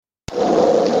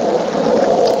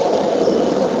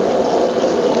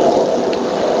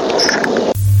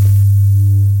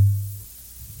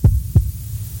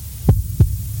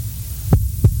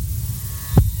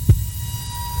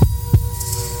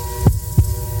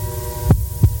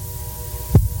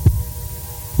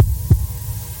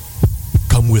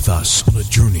with us on a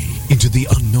journey into the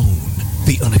unknown,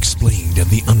 the unexplained, and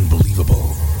the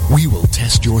unbelievable. We will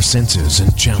test your senses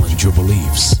and challenge your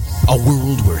beliefs. A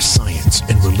world where science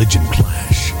and religion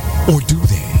clash. Or do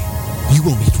they? You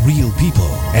will meet real people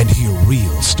and hear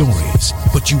real stories,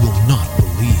 but you will not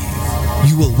believe.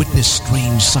 You will witness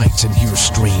strange sights and hear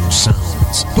strange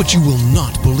sounds, but you will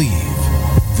not believe.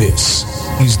 This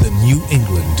is the New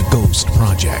England Ghost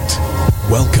Project.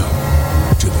 Welcome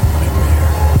to the nightmare.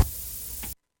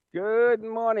 Good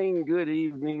morning, good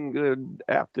evening, good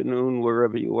afternoon,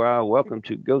 wherever you are. Welcome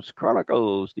to Ghost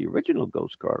Chronicles, the original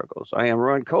Ghost Chronicles. I am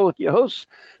Ron Kolick, your host,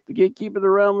 the gatekeeper of the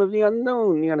realm of the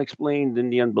unknown, the unexplained,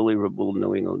 and the unbelievable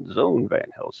New England Zone Van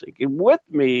Helsing. And with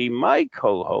me, my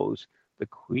co-host, the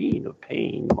Queen of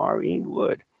Pain, Maureen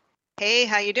Wood. Hey,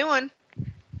 how you doing?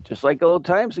 Just like old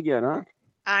times again, huh?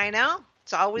 I know.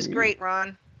 It's always great,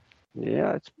 Ron.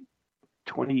 Yeah, it's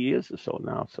 20 years or so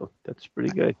now, so that's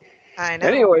pretty good. I know.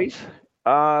 Anyways,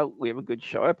 we have a good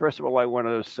show. First of all, I want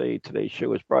to say today's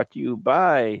show is brought to you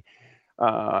by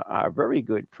our very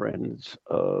good friends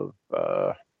of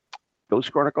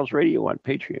Ghost Chronicles Radio on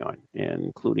Patreon,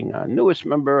 including our newest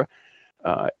member,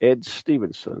 Ed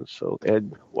Stevenson. So,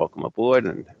 Ed, welcome aboard,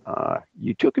 and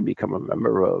you too can become a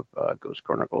member of Ghost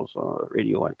Chronicles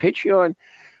Radio on Patreon.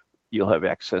 You'll have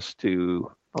access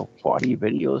to 40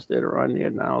 videos that are on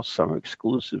there now, some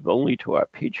exclusive only to our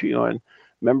Patreon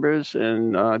members,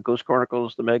 and Ghost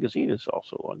Chronicles, the magazine, is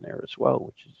also on there as well,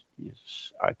 which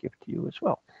is our gift to you as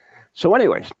well. So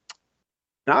anyways,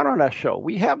 now on our show,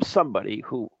 we have somebody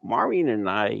who Maureen and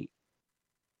I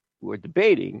were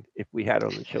debating if we had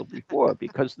on the show before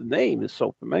because the name is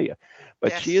so familiar.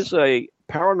 But Yes. She is a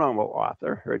paranormal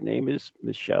author. Her name is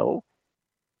Michelle,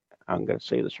 I'm going to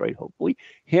say this right, hopefully,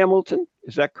 Hamilton.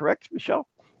 Is that correct, Michelle?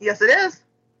 Yes, it is.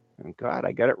 Oh, God,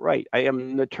 I got it right. I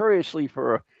am notoriously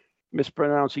for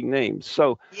mispronouncing names.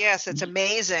 So Yes, it's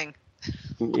amazing.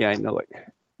 yeah, I know it.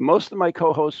 Most of my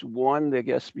co-hosts won their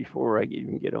guests before I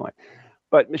even get on.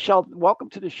 But Michelle, welcome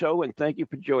to the show and thank you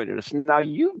for joining us. Now,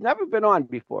 you've never been on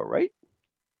before, right?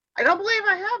 I don't believe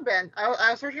I have been. I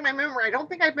was searching my memory. I don't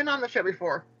think I've been on the show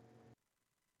before.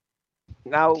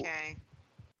 Now, Okay.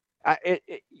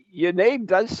 Your name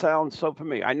does sound so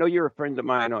familiar. I know you're a friend of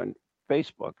mine on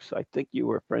Facebook, so I think you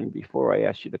were a friend before I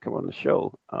asked you to come on the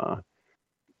show.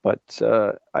 But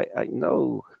I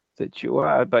know that you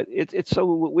are. But it's so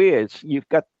weird. You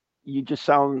just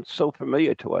sound so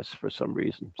familiar to us for some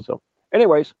reason. So,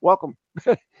 anyways, welcome.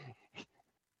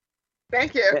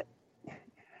 Thank you.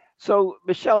 So,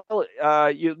 Michelle,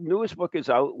 your newest book is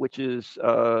out, which is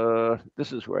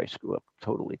this is where I screw up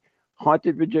totally.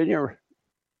 Haunted Virginia.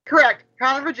 Correct.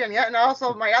 Haunted Virginia. And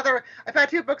also I've had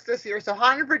 2 books this year. So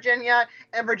Haunted Virginia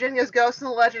and Virginia's Ghosts and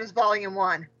Legends Volume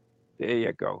 1. There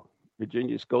you go.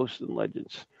 Virginia's Ghosts and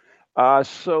Legends.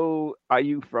 So are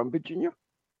you from Virginia?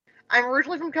 I'm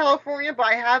originally from California, but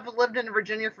I have lived in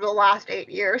Virginia for the last 8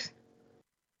 years.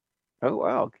 Oh,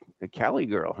 wow. A Cali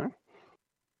girl, huh?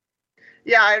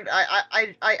 Yeah,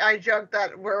 I joke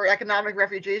that we're economic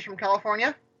refugees from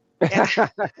California. Yeah.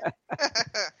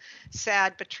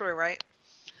 Sad but true, right?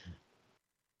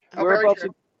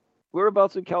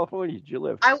 Whereabouts in California did you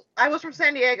live? I was from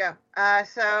San Diego.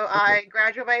 I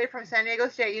graduated from San Diego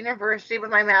State University with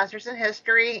my master's in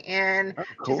history in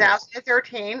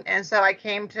 2013. And so I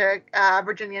came to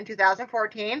Virginia in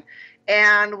 2014.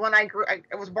 And when I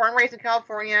was born and raised in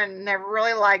California and never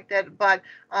really liked it. But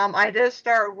I did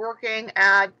start working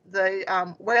at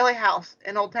the Whaley House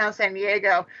in Old Town San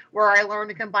Diego, where I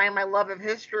learned to combine my love of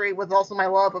history with also my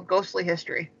love of ghostly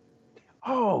history.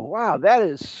 Oh, wow. That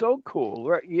is so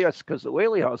cool. Yes, because the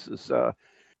Whaley House is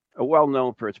well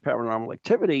known for its paranormal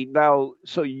activity. Now,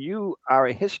 so you are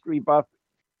a history buff.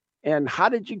 And how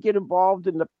did you get involved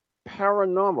in the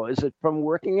paranormal? Is it from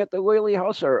working at the Whaley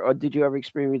House or did you have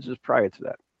experiences prior to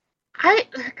that?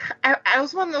 I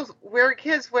was one of those weird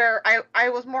kids where I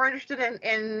was more interested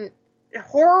in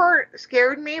horror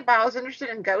scared me, but I was interested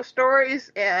in ghost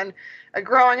stories. And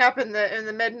growing up in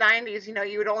the mid 90s,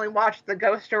 you would only watch the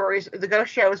ghost stories, the ghost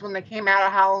shows when they came out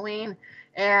of Halloween.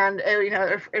 And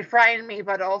it frightened me,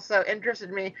 but also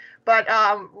interested me. But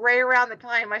right around the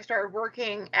time I started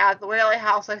working at the Whaley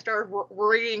House, I started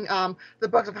reading the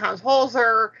books of Hans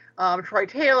Holzer, Troy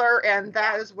Taylor, and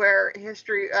that is where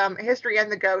history and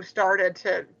the ghost started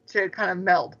to kind of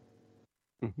meld.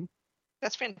 Mm-hmm.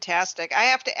 That's fantastic. I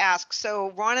have to ask,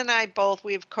 so Ron and I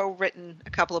we've co-written a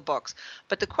couple of books,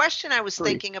 but the question I was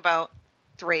thinking about,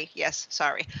 3, yes,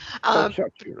 sorry. Don't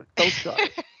shut.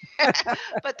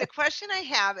 But the question I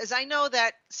have is, I know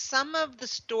that some of the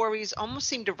stories almost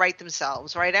seem to write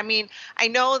themselves, right? I mean, I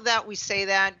know that we say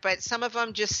that, but some of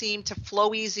them just seem to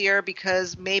flow easier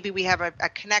because maybe we have a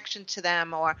connection to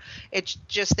them, or it's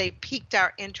just they piqued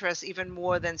our interest even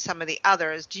more than some of the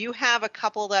others. Do you have a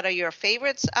couple that are your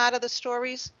favorites out of the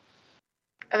stories?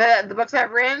 The books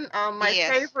I've written, my Yes.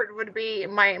 favorite would be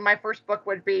my first book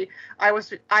would be I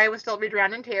was still be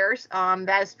drowned in tears.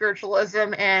 That is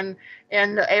spiritualism and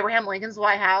in Abraham Lincoln's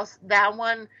White House. That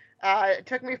one it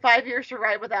took me 5 years to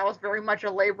write, but that was very much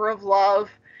a labor of love.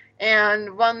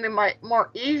 And one of my more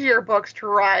easier books to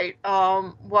write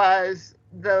was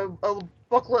the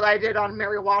booklet I did on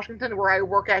Mary Washington, where I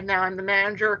work at now. I'm the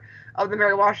manager of the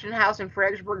Mary Washington House in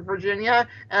Fredericksburg, Virginia.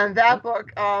 And that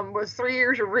book was 3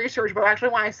 years of research, but actually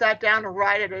when I sat down to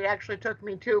write it, it actually took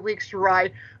me 2 weeks to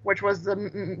write, which was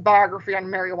the biography on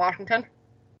Mary Washington.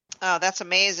 Oh, that's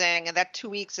amazing. And that 2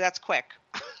 weeks, that's quick.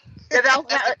 It's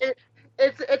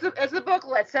a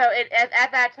booklet, so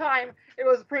at that time, it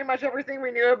was pretty much everything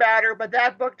we knew about her, but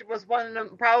that book was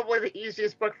probably the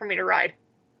easiest book for me to write.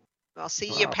 Well,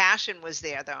 see, your passion was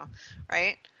there, though,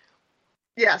 right?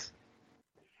 Yes.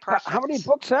 Perfect. How many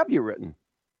books have you written?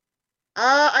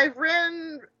 I've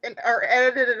written or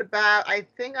edited about, I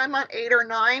think I'm on 8 or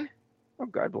 9. Oh,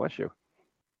 God bless you.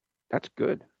 That's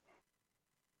good.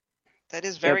 That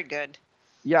is very good.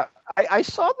 Yeah, I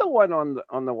saw the one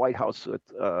on the White House, with,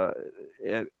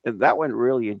 and that one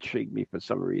really intrigued me for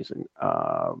some reason.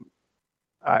 I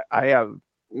have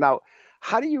now.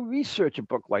 How do you research a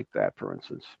book like that, for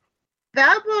instance?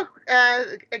 That book,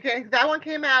 again, that one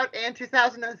came out in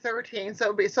 2013,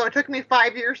 so it took me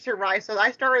 5 years to write. So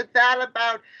I started that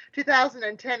about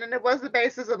 2010, and it was the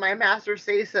basis of my master's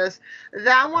thesis.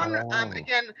 That one,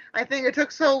 again, I think it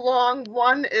took so long.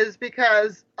 One is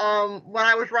because when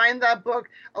I was writing that book,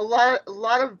 a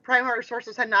lot of primary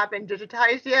sources had not been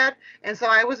digitized yet, and so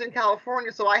I was in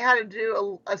California, so I had to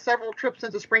do several trips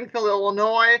into Springfield,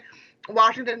 Illinois,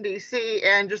 Washington, D.C.,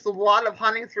 and just a lot of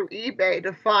hunting through eBay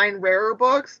to find rarer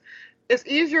books. It's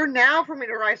easier now for me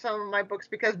to write some of my books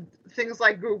because things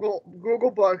like Google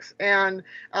Books and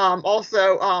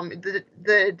also the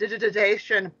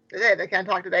digitization, they can't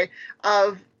talk today,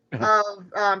 of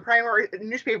primary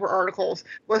newspaper articles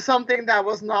was something that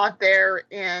was not there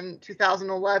in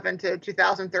 2011 to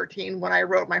 2013 when I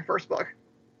wrote my first book.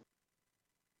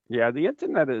 Yeah, the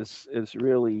internet is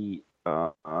really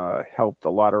helped a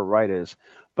lot of writers.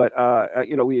 But,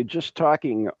 we were just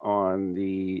talking on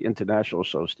the international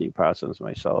show, Steve Parsons and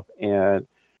myself, and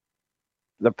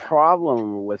the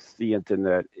problem with the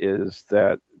internet is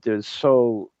that there's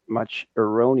so much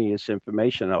erroneous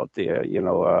information out there. A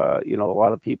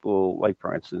lot of people, like,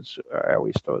 for instance, I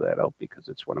always throw that out because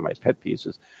it's one of my pet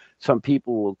pieces. Some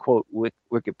people will quote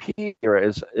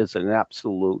Wikipedia as an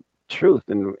absolute truth,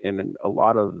 and a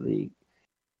lot of the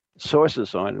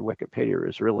sources on Wikipedia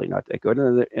is really not that good,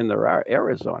 and there are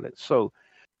errors on it. So,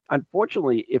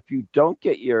 unfortunately, if you don't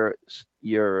get your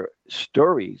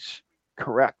stories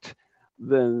correct,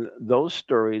 then those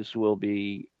stories will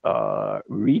be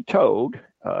retold,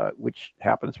 which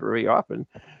happens very often,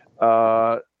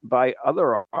 by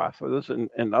other authors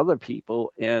and other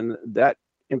people, and that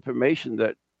information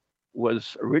that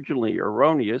was originally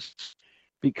erroneous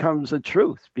becomes the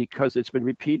truth because it's been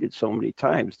repeated so many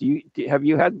times. Have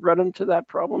you run into that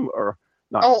problem or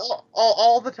not?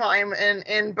 All the time,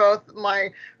 in both my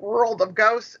world of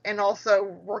ghosts and also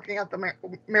working at the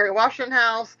Mary Washington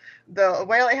House, the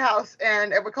Whaley House,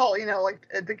 and we call like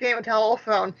the game of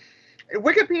telephone.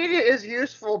 Wikipedia is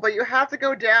useful, but you have to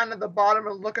go down to the bottom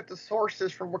and look at the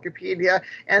sources from Wikipedia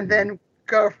and then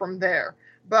go from there.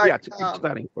 But yeah, it's a good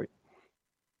starting point.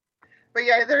 But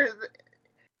yeah,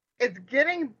 it's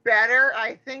getting better.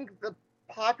 I think the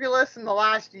populace in the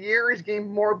last year is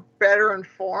getting better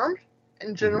informed.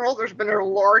 In general, there's been a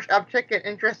large uptick in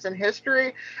interest in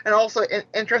history and also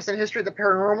interest in history of the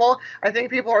paranormal. I think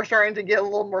people are starting to get a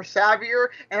little more savvier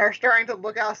and are starting to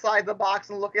look outside the box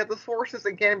and look at the sources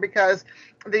again because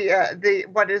the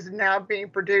what is now being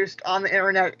produced on the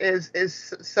internet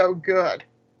is so good.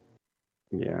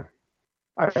 Yeah,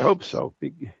 I hope so.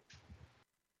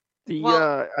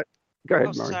 Go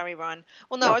ahead, Mari. Sorry, Ron.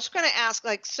 Well, no, I was going to ask,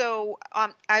 I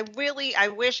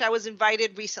wish I was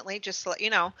invited recently, just to let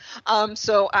you know.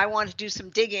 So I want to do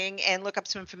some digging and look up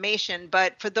some information.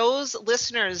 But for those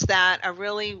listeners that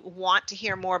really want to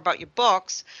hear more about your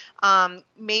books,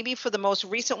 maybe for the most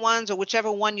recent ones or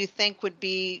whichever one you think would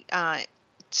be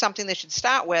something they should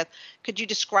start with. Could you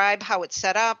describe how it's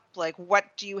set up? Like, what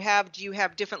do you have? Do you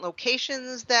have different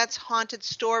locations that's haunted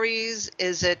stories?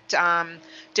 Is it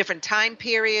different time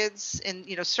periods in,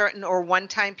 certain, or one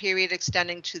time period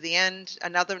extending to the end,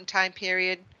 another time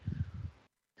period?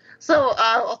 So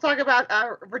I'll talk about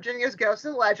Virginia's Ghosts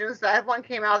and Legends. That one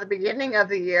came out at the beginning of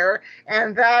the year,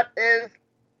 and that is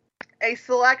a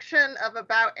selection of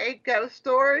about 8 ghost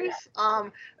stories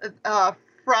from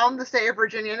the state of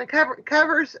Virginia, and it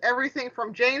covers everything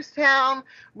from Jamestown,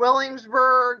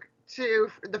 Williamsburg,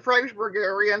 to the Fredericksburg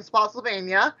area in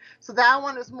Spotsylvania. So that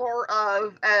one is more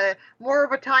of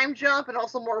a time jump and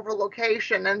also more of a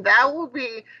location, and that will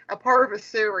be a part of a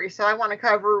series. So I want to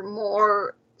cover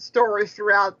more stories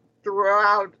throughout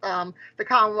the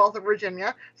Commonwealth of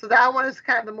Virginia. So that one is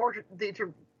kind of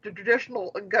the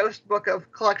traditional ghost book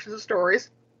of collections of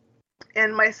stories.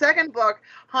 And my second book,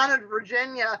 Haunted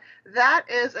Virginia, that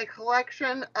is a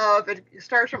collection of, it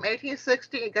starts from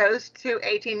 1860, it goes to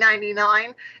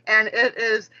 1899, and it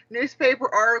is newspaper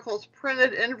articles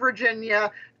printed in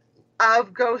Virginia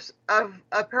of ghosts, of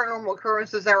paranormal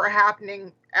occurrences that were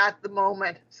happening at the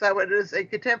moment. So it is a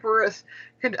contemporaneous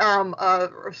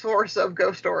source of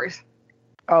ghost stories.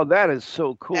 Oh, that is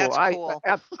so cool. That's cool.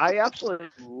 I absolutely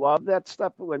love that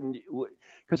stuff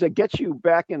because it gets you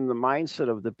back in the mindset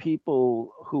of the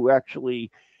people who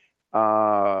actually,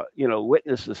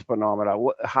 witness this phenomena.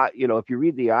 If you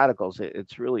read the articles,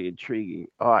 it's really intriguing.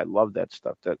 Oh, I love that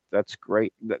stuff. That's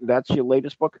great. That's your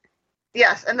latest book?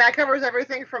 Yes, and that covers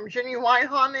everything from genuine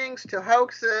hauntings to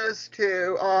hoaxes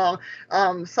to one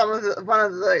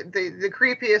of the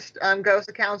creepiest ghost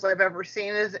accounts I've ever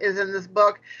seen is in this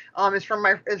book. It's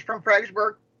from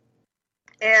Fredericksburg.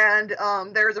 And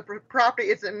there's a property,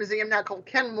 it's a museum now called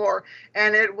Kenmore,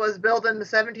 and it was built in the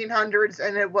 1700s,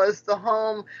 and it was the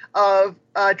home of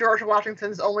George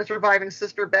Washington's only surviving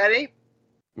sister, Betty.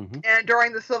 Mm-hmm. And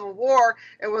during the Civil War,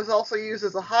 it was also used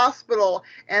as a hospital.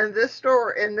 And this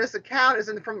account is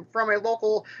from a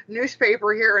local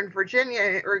newspaper here in Virginia.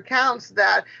 It recounts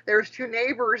that there's 2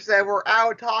 neighbors that were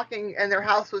out talking, and their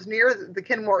house was near the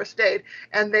Kenmore estate,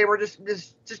 and they were just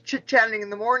chit-chatting in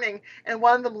the morning. And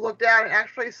one of them looked out and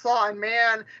actually saw a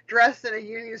man dressed in a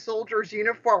Union soldier's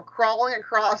uniform crawling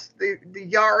across the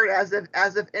yard as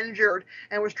if injured,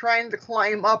 and was trying to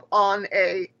climb up on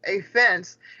a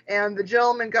fence. And the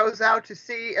gentleman goes out to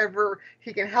see if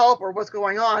he can help or what's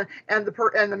going on, and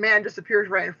the man disappears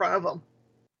right in front of him.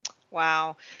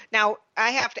 Wow. Now,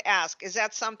 I have to ask, is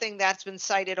that something that's been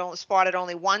spotted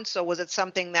only once, or was it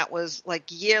something that was like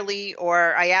yearly?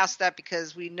 Or I ask that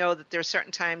because we know that there are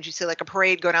certain times you see like a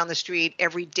parade go down the street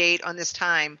every date on this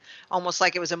time, almost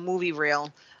like it was a movie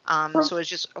reel. So it's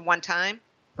just a one time?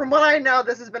 From what I know,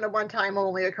 this has been a one-time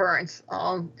only occurrence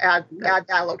at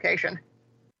that location.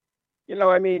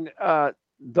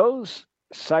 Those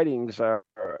sightings are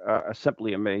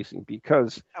simply amazing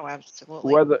because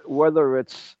absolutely. whether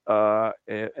it's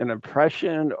an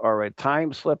impression or a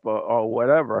time slip or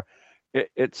whatever,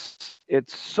 it's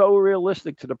so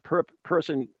realistic to the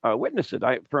person witness it.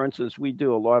 For instance, we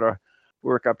do a lot of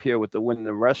work up here with the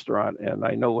Wyndham Restaurant, and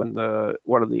I know when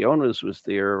one of the owners was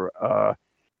there,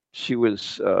 she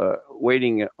was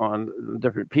waiting on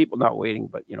different people, not waiting,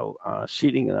 but,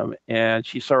 seating them. And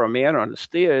she saw a man on the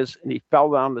stairs, and he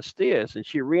fell down the stairs, and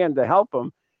she ran to help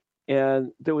him,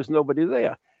 and there was nobody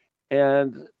there.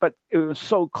 But it was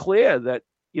so clear that,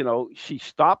 she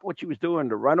stopped what she was doing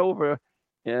to run over,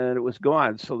 and it was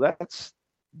gone. So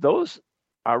those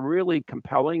are really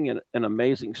compelling and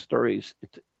amazing stories.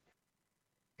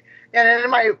 And in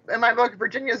my book,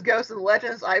 Virginia's Ghosts and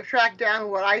Legends, I've tracked down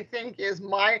what I think is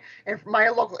my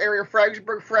local area,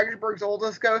 Fredericksburg's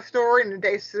oldest ghost story, and it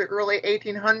dates to the early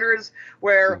 1800s,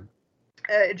 where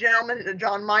a gentleman,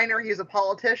 John Minor, he's a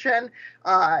politician.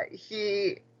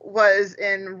 He was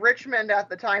in Richmond at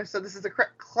the time, so this is a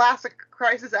classic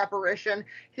crisis apparition.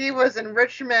 He was in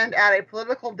Richmond at a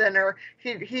political dinner.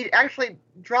 He actually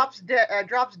drops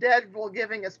dead while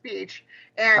giving a speech,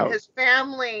 and his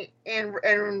family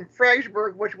in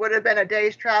Fredericksburg, which would have been a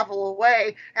day's travel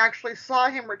away, actually saw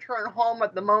him return home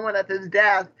at the moment of his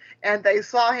death, and they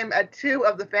saw him at 2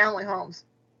 of the family homes.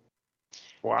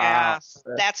 Wow. Yeah,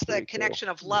 that's the connection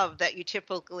of love that you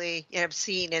typically have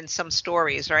seen in some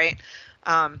stories, right?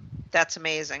 That's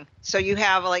amazing. So you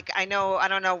have I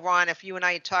don't know, Ron, if you and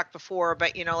I had talked before,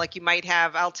 but you might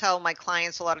have, I'll tell my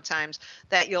clients a lot of times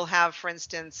that you'll have, for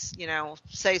instance,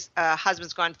 say a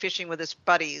husband's gone fishing with his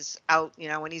buddies out,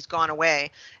 when he's gone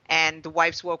away, and the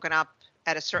wife's woken up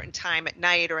at a certain time at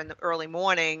night or in the early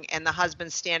morning, and the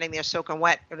husband's standing there soaking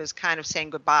wet and is kind of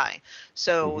saying goodbye.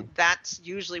 So that's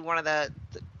usually one of the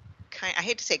kind, I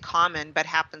hate to say common, but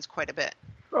happens quite a bit.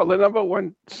 Well, the number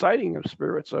one sighting of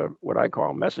spirits are what I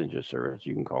call messenger spirits.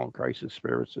 You can call them crisis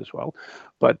spirits as well.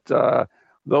 But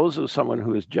those are someone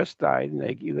who has just died, and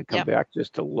they either come back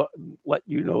just to let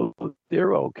you know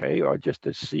they're okay or just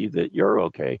to see that you're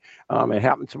okay. It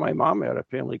happened to my mom at a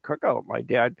family cookout. My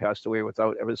dad passed away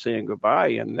without ever saying goodbye.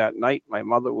 And that night, my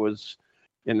mother was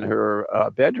in her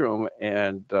bedroom,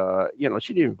 and,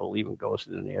 she didn't believe in ghosts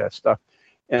and any of that stuff.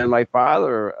 And my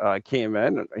father came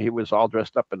in, and he was all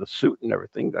dressed up in a suit and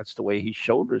everything. That's the way he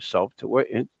showed himself to her.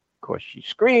 And of course, she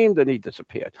screamed, and he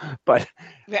disappeared. But,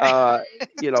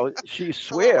 she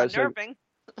swears. Well,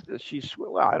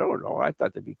 I don't know. I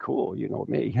thought that'd be cool,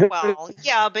 me. Well,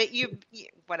 yeah, but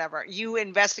whatever. You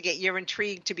investigate. You're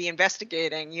intrigued to be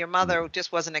investigating. Your mother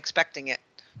just wasn't expecting it.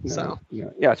 So.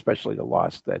 Yeah, especially the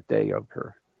loss that day of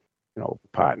her,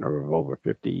 partner of over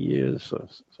 50 years. So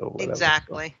whatever.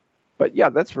 Exactly. So. But yeah,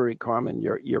 that's very common.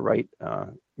 You're right,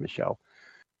 Michelle.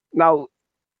 Now,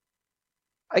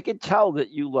 I can tell that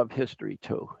you love history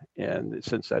too, and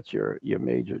since that's your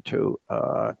major too.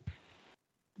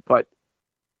 But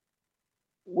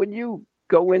when you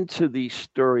go into the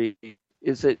story,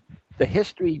 is it the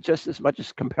history just as much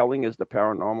as compelling as the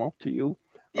paranormal to you?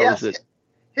 Yes.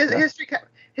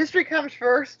 History comes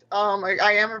first.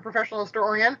 I am a professional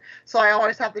historian, so I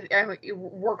always have to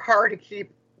work hard to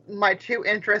keep my two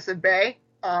interests at bay.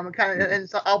 And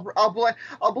so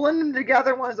I'll blend them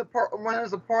together. One is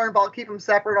important, but I'll keep them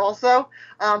separate also.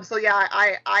 I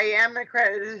am an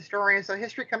accredited historian, so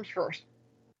history comes first.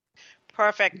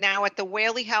 Perfect. Now, at the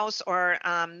Whaley House or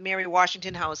Mary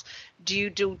Washington House, do you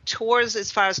do tours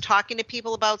as far as talking to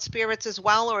people about spirits as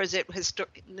well, or is it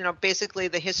basically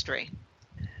the history?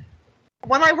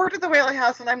 When I worked at the Whaley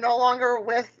House, and I'm no longer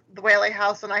with the Whaley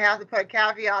House, and I have to put a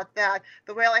caveat that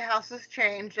the Whaley House has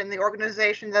changed, and the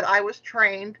organization that I was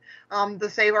trained, the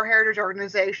Save Our Heritage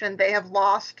organization, they have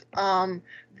lost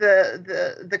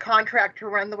the contract to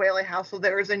run the Whaley House. So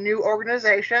there is a new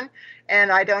organization,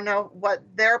 and I don't know what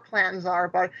their plans are.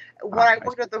 But when I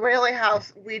worked at the Whaley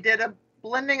House, we did a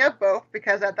blending of both,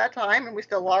 because at that time, and we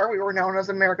still are, we were known as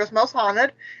America's Most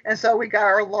Haunted, and so we got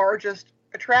our largest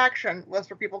attraction was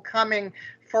for people coming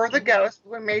for the ghosts.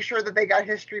 We made sure that they got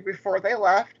history before they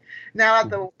left. Now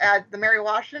at the Mary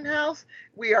Washington House,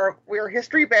 we are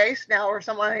history based. Now, if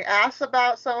someone asks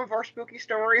about some of our spooky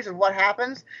stories and what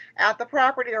happens at the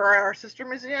property or at our sister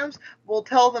museums, we'll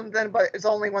tell them then, but it's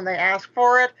only when they ask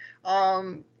for it.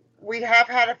 We have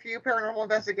had a few paranormal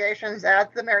investigations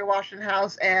at the Mary Washington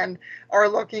House and are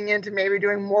looking into maybe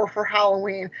doing more for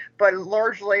Halloween, but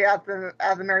largely at the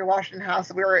Mary Washington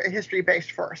House, we were history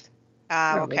based first.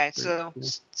 Okay. So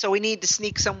we need to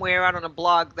sneak somewhere out on a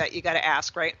blog that you got to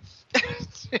ask, right?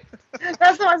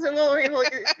 That's not we're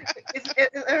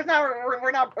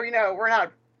not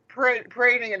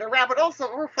parading it around, but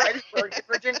also we're Fredericksburg,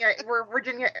 Virginia.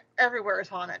 Virginia everywhere is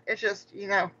haunted. It's just,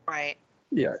 Right.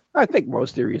 Yeah, I think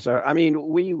most areas are. I mean,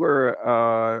 we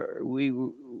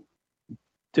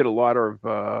did a lot of,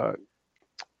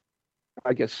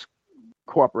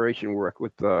 cooperation work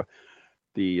with what's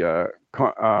the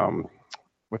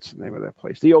name of that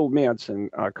place? The Old Manse in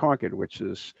Concord, which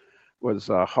was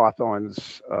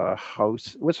Hawthorne's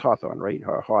house. It was Hawthorne, right?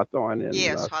 Hawthorne and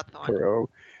Hawthorne.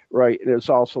 Right. And there's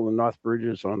also the North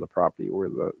Bridges on the property where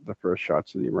the first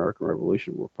shots of the American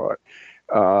Revolution were fought.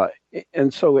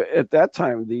 And so at that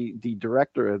time, the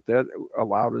director at that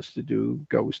allowed us to do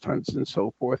ghost hunts and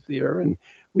so forth there, and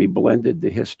we blended the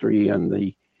history and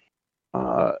the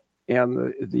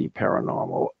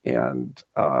paranormal. And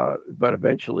but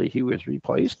eventually he was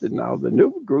replaced, and now the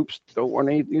new groups don't want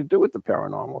anything to do with the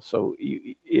paranormal. So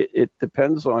it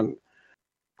depends on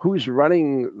who's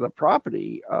running the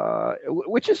property,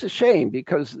 which is a shame,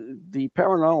 because the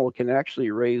paranormal can actually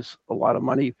raise a lot of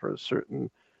money for certain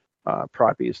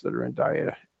properties that are in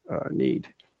dire need.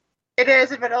 It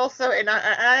is, but also, and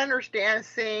I understand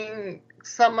seeing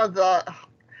some of the,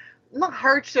 not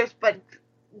hardships, but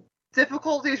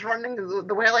difficulties running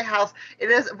the Whaley House.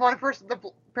 It is, the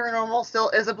paranormal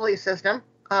still is a belief system,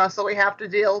 so we have to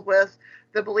deal with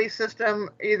the belief system,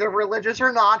 either religious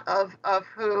or not, of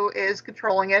who is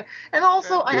controlling it. And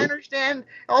also, I understand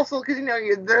also because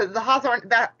the Hawthorne,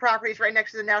 that property is right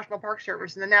next to the National Park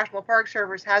Service, and the National Park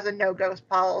Service has a no ghost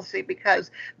policy because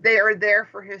they are there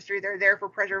for history, they're there for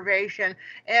preservation,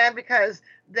 and because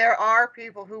there are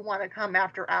people who want to come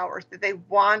after hours, that they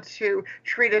want to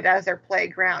treat it as their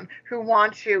playground, who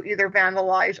want to either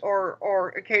vandalize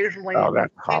or occasionally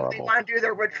that's horrible. they want to do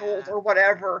their rituals or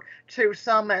whatever to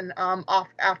summon off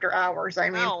after hours. I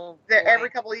mean, every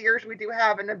couple of years we do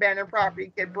have an abandoned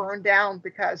property get burned down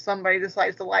because somebody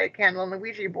decides to light a candle on the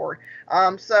Ouija board.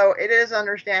 So it is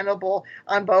understandable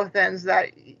on both ends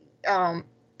that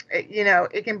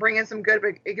it can bring in some good,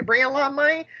 but it can bring in a lot of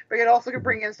money, but it also can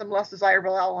bring in some less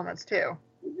desirable elements too.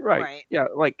 Right. Yeah.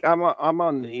 Like I'm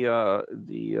on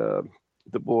the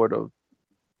board of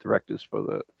directors for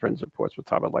the Friends of Portsmouth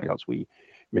Harbor Lighthouse. We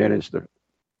manage the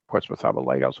Portsmouth Harbor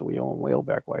Lighthouse, and we own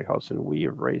Whaleback Lighthouse, and we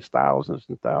have raised thousands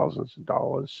and thousands of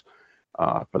dollars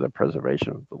for the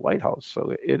preservation of the lighthouse.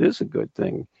 So it is a good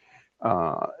thing.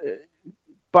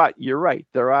 But you're right.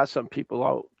 There are some people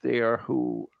out there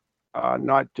who are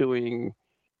not doing.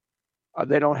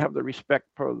 They don't have the respect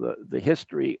for the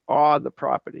history or the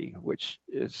property, which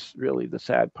is really the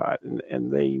sad part, and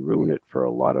they ruin it for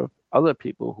a lot of other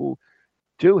people who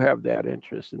do have that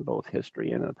interest in both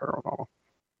history and the paranormal.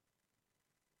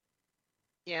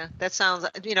 Yeah, that sounds,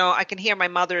 I can hear my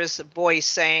mother's voice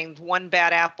saying one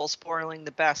bad apple spoiling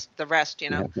the rest,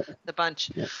 the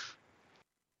bunch.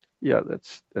 Yeah,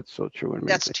 that's so true.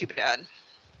 That's too bad.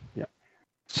 Yeah.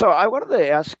 So I wanted to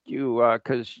ask you,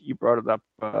 because you brought it up,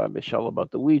 Michelle,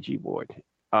 about the Ouija board.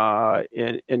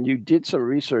 And you did some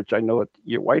research, I know, at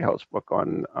your White House book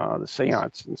on the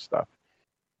seance and stuff.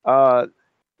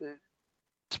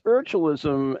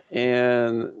 Spiritualism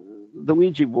and the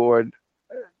Ouija board,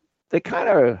 they kind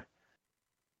of,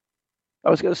 I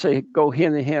was going to say go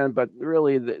hand in hand, but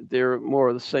really they're more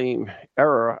of the same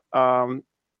era.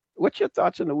 What's your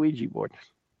thoughts on the Ouija board?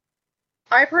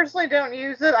 I personally don't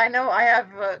use it. I know I have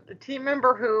a team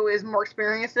member who is more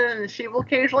experienced in it, and she will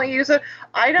occasionally use it.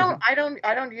 I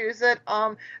don't use it.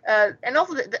 And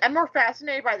also, I'm more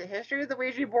fascinated by the history of the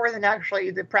Ouija board than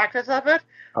actually the practice of it.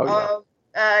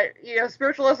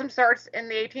 Spiritualism starts in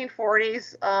the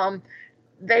 1840s.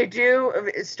 They do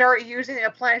start using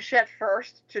a planchette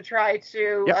first to try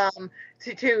to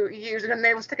use it, and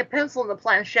they will stick a pencil in the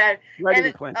planchette.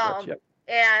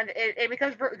 And it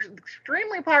becomes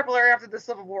extremely popular after the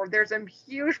Civil War. There's a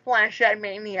huge planchette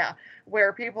mania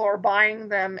where people are buying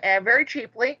them very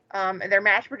cheaply, and they're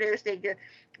mass produced. They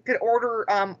could order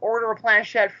a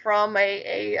planchette from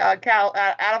out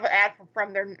of an ad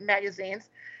from their magazines.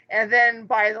 And then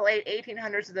by the late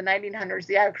 1800s to the 1900s,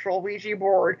 the actual Ouija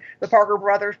board, the Parker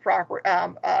Brothers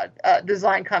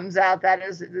design comes out. That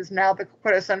is now the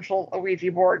quintessential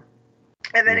Ouija board.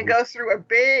 And then it goes through a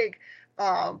big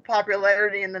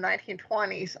popularity in the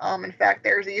 1920s. In fact,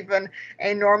 there's even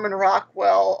a Norman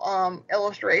Rockwell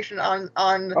illustration on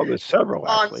there's several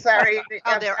on Saturday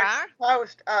there are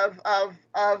post of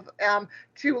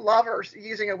two lovers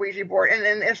using a Ouija board,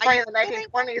 and it's funny in the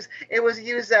 1920s it was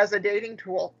used as a dating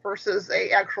tool versus a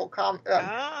actual because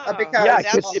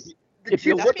if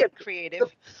you look at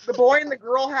creative, the boy and the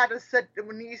girl had to sit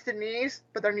knees to knees,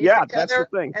 but their knees together, that's the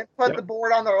thing. And put the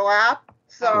board on their lap.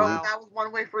 So that was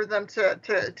one way for them to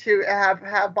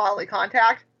have bodily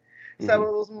contact. So it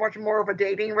was much more of a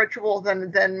dating ritual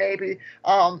than maybe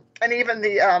and even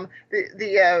the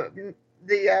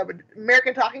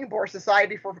American Talking Board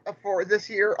Society for this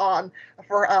year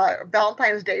for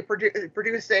Valentine's Day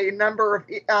produced a number of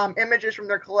images from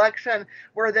their collection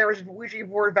where there was Ouija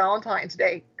board Valentine's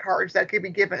Day cards that could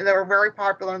be given, and they were very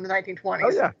popular in the 1920s.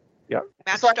 Oh yeah.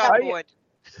 Match.board.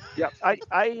 Yeah, I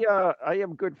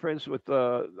am good friends with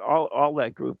all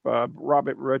that group.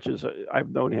 Robert Riches,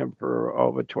 I've known him for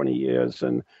over 20 years,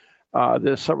 and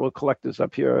there's several collectors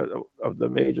up here of the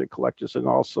major collectors, and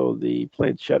also the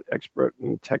planchette expert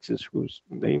in Texas, whose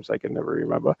names I can never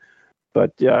remember.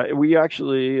 But we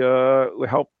actually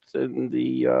helped in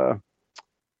the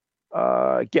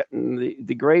getting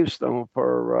the gravestone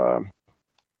for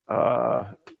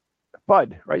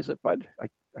Bud, right? Is it Bud?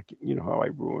 You know how I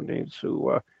ruin names,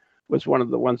 who was one of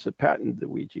the ones that patented the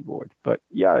Ouija board. But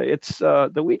yeah, it's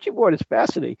the Ouija board is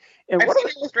fascinating. And I've seen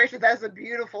an illustration that's a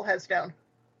beautiful headstone.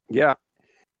 Yeah.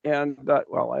 And I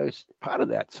was part of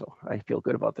that, so I feel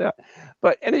good about that.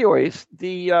 But anyways,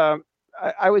 I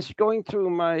was going through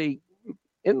my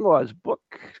in-laws' book,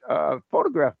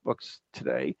 photograph books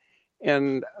today,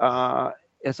 and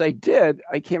as I did,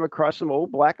 I came across some old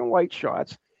black and white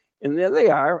shots, and there they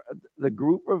are, the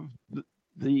group of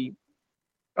the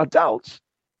adults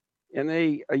in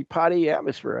a party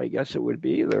atmosphere, I guess it would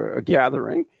be. They're a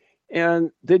gathering,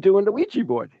 and they're doing the Ouija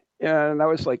board. And I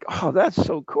was like, oh, that's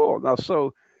so cool. Now,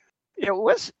 so it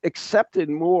was accepted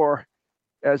more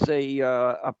as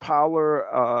a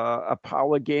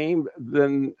parlor game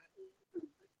than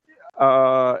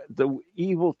the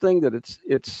evil thing that it's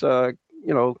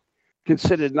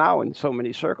considered now in so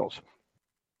many circles.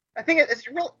 I think it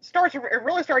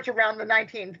really starts around the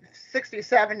 1960s,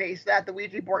 70s that the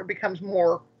Ouija board becomes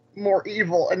more more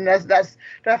evil, and that's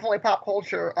definitely pop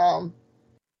culture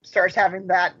starts having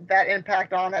that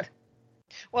impact on it.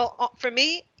 Well, for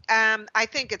me, I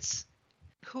think it's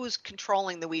who's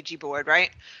controlling the Ouija board,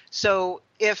 right? So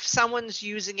if someone's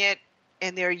using it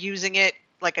and they're using it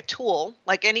like a tool,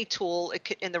 like any tool, it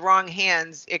could, in the wrong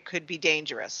hands, it could be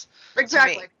dangerous.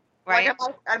 Exactly. Me, right?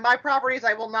 Like at my properties,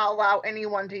 I will not allow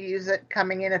anyone to use it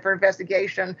coming in for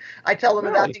investigation. I tell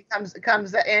them that thing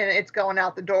comes in, it's going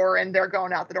out the door, and they're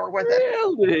going out the door with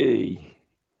it. Really?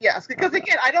 Yes, because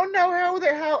again, I don't know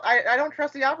I don't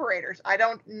trust the operators. I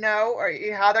don't know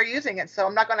how they're using it, so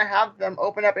I'm not going to have them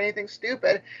open up anything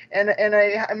stupid in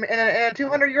a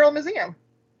 200-year-old museum.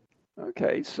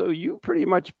 Okay, so you pretty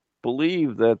much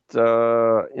believe that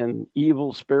in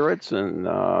evil spirits and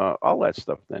all that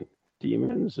stuff, then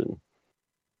demons and.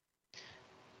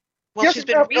 Well, yes, she's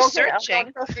been researching. I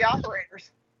don't trust the operators.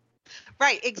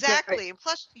 Right, exactly. Okay.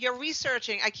 Plus, you're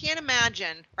researching. I can't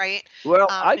imagine, right? Well,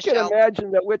 I Michelle, can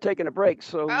imagine that we're taking a break,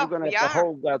 so we're going to have to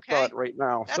hold that thought right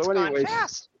now. That's so, anyways, gone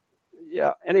fast.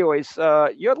 Yeah. Anyways,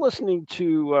 you're listening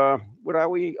to what are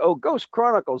we? Oh, Ghost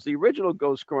Chronicles, the original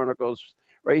Ghost Chronicles,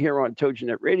 right here on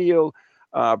TogiNet Radio,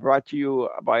 brought to you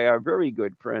by our very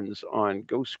good friends on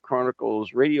Ghost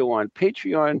Chronicles Radio on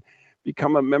Patreon.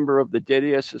 Become a member of the Dead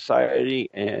Air Society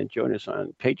and join us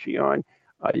on Patreon.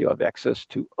 You have access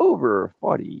to over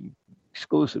 40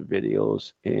 exclusive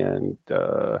videos and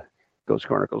Ghost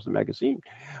Chronicles, the magazine.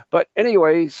 But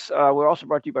anyways, we're also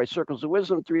brought to you by Circles of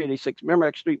Wisdom, 386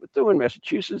 Merrimack Street, Methuen,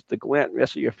 Massachusetts, the Glant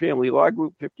Messier Family Law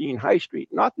Group, 15 High Street,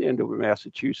 North Andover,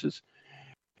 Massachusetts.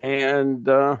 And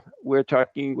we're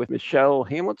talking with Michelle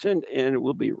Hamilton, and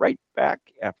we'll be right back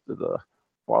after the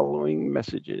following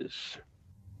messages.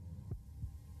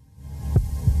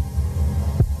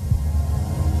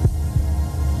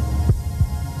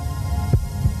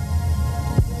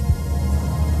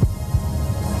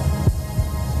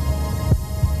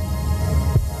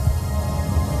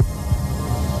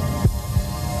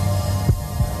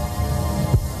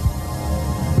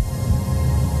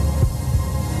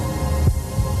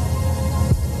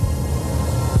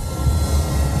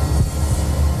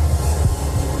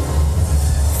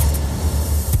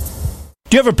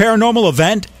 Do you have a paranormal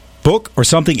event, book, or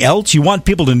something else you want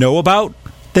people to know about?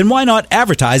 Then why not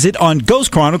advertise it on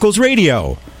Ghost Chronicles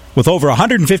Radio? With over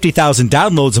 150,000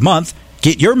 downloads a month,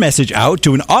 get your message out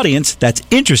to an audience that's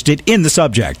interested in the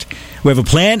subject. We have a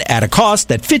plan at a cost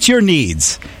that fits your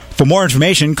needs. For more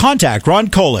information, contact Ron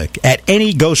Kolick at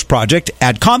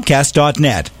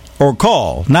anyghostproject@comcast.net or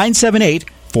call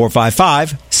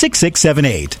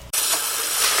 978-455-6678.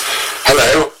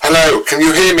 Hello, can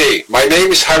you hear me? My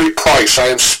name is Harry Price. I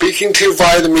am speaking to you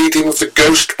via the medium of the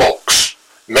Ghost Box.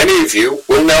 Many of you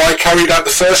will know I carried out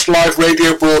the first live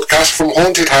radio broadcast from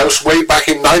Haunted House way back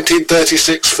in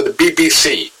 1936 for the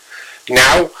BBC.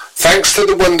 Now, thanks to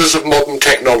the wonders of modern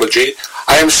technology,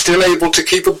 I am still able to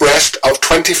keep abreast of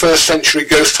 21st century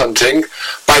ghost hunting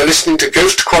by listening to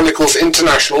Ghost Chronicles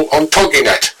International on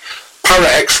TogiNet,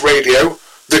 ParaX Radio,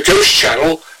 the Ghost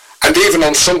Channel, and even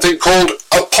on something called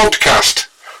a podcast.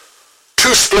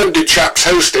 Two splendid chaps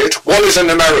host it. One is an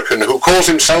American who calls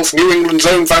himself New England's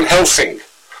own Van Helsing,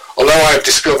 although I have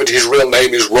discovered his real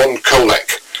name is Ron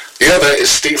Kolick. The other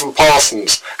is Stephen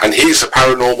Parsons, and he's a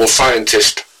paranormal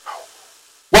scientist.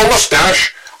 Well,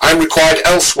 mustache, I'm required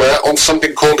elsewhere on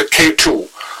something called a K2.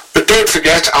 But don't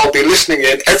forget, I'll be listening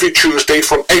in every Tuesday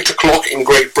from 8 o'clock in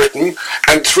Great Britain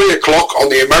and 3 o'clock on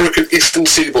the American Eastern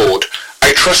Seaboard.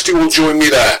 I trust you will join me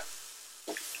there.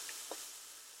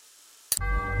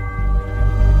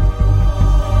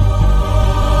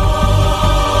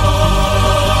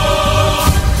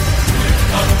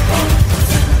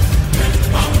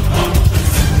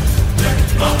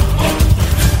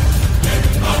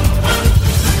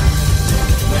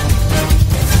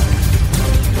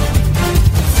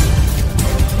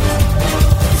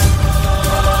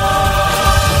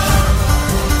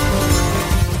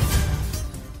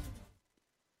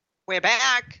 We're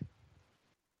back.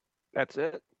 That's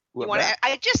it.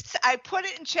 I put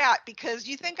it in chat because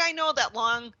you think I know that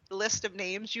long list of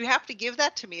names. You have to give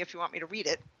that to me if you want me to read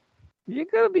it. You're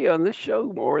going to be on this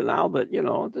show more now that,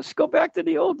 just go back to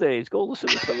the old days. Go listen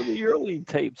to some of the early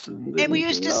tapes. And we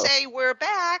used to say, we're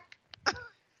back.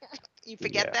 You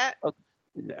forget that? Okay.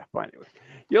 Yeah, fine. Anyway.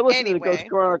 You're listening to Ghost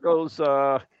Chronicles,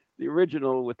 the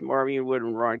original with Maureen Wood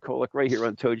and Ron Kolick right here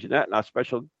on TogiNet. And our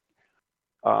special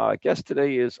guest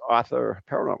today is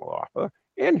paranormal author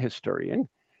and historian,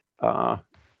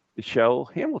 Michelle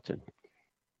Hamilton.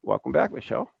 Welcome back,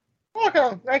 Michelle.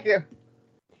 Welcome. Thank you.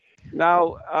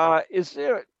 Now,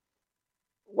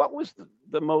 what was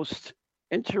the most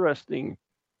interesting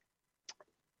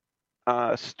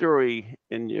story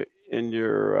in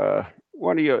your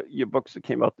one of your books that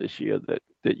came out this year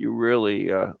that you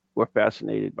really were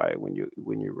fascinated by when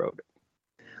you wrote it?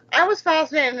 I was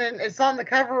fascinated, and it's on the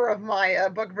cover of my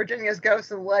book, Virginia's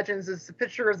Ghosts and Legends. It's a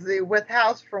picture of the Wythe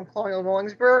House from Colonial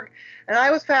Williamsburg, and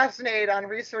I was fascinated on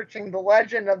researching the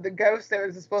legend of the ghost that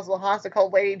was supposed to haunt it,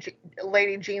 called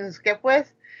Lady Jean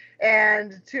Skipwith,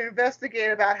 and to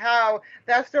investigate about how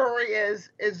that story is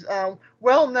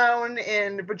well known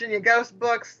in Virginia ghost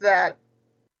books, that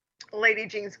Lady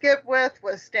Jean Skipwith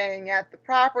was staying at the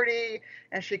property,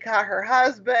 and she caught her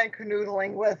husband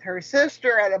canoodling with her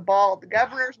sister at a ball at the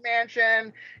governor's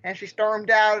mansion, and she stormed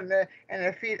out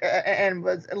and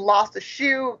lost a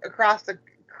shoe across the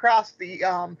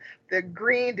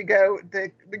green to go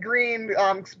the green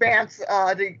expanse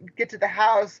to get to the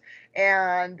house,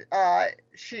 and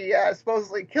she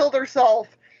supposedly killed herself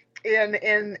in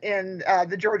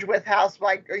the George Wythe house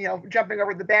by jumping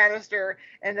over the banister,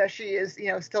 and she is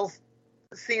still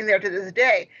seen there to this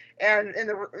day. And in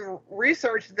the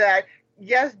research that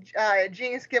yes,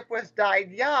 Jean Skipwith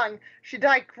died young. She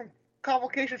died from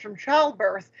complications from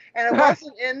childbirth, and it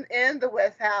wasn't in the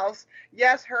Wythe house.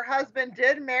 Yes, her husband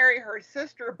did marry her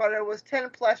sister, but it was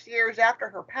 10 plus years after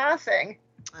her passing.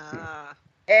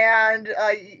 And,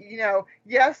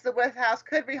 yes, the Wythe house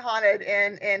could be haunted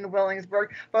in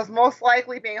Williamsburg, but it's most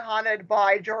likely being haunted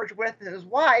by George Wythe and his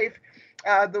wife.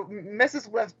 Mrs.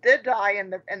 Wythe did die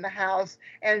in the house,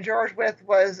 and George Wythe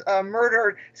was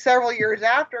murdered several years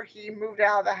after he moved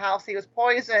out of the house. He was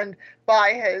poisoned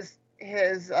by his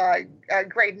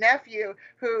great nephew,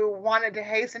 who wanted to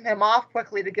hasten him off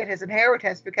quickly to get his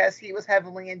inheritance because he was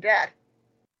heavily in debt.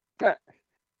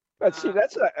 But see,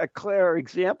 that's a clear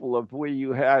example of where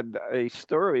you had a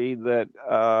story that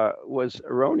was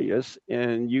erroneous,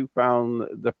 and you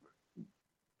found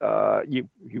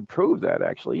you proved that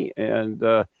actually, and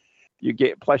you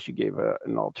gave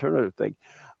an alternative thing.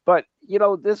 But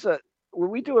there's when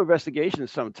we do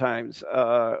investigations, sometimes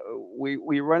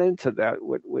we run into that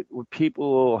with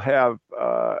people have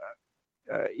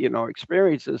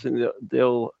experiences, and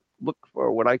they'll look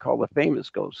for what I call the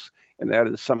famous ghosts, and that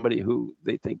is somebody who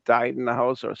they think died in the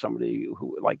house, or somebody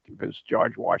who, like, if it's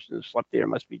George Washington slept there, it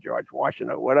must be George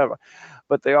Washington or whatever.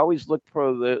 But they always look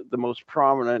for the most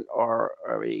prominent or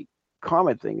a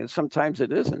common thing, and sometimes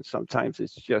it isn't. Sometimes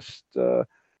it's just a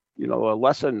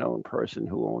lesser known person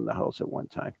who owned the house at one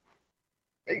time.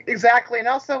 Exactly. And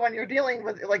also when you're dealing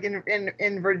with, like,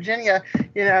 in Virginia,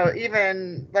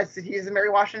 even let's use the Mary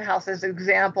Washington house as an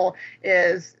example,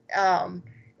 is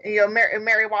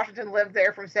Mary Washington lived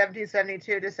there from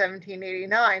 1772 to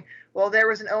 1789. Well, there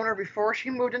was an owner before she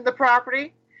moved into the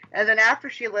property, and then after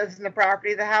she lives in the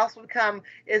property, the house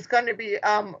is going to be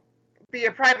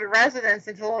a private residence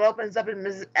until it opens up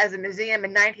as a museum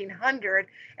in 1900.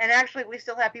 And actually, we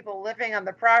still have people living on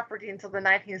the property until the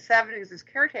 1970s as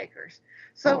caretakers.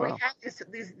 So we have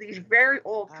these very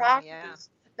old properties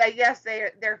that, yes,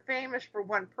 they're famous for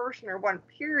one person or one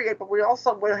period, but we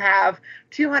also will have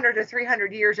 200 to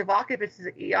 300 years of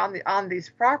occupancy on these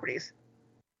properties.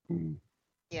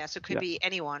 Yeah, so it could be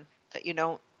anyone that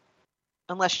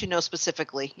unless you know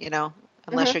specifically,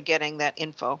 unless you're getting that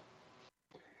info.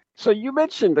 So you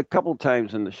mentioned a couple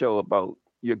times in the show about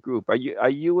your group. Are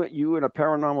you in a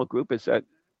paranormal group? Is that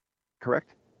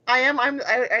correct? I am.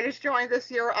 I just joined this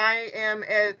year. I am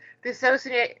at the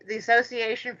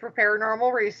Association for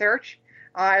Paranormal Research.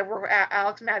 I work at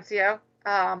Alex Mazzio.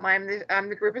 I'm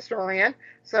the group historian.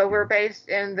 So we're based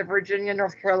in the Virginia,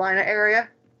 North Carolina area.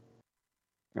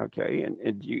 Okay,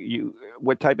 and you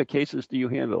what type of cases do you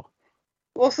handle?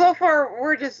 Well, so far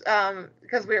we're just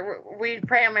because we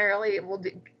primarily will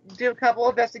do a couple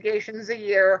of investigations a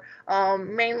year,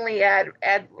 mainly at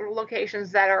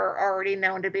locations that are already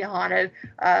known to be haunted.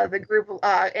 The group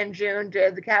in June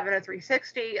did the Cabin of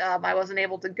 360. I wasn't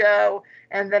able to go,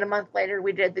 and then a month later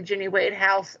we did the Ginny Wade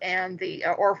House and the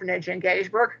orphanage in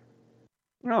Gettysburg.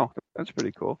 Oh, that's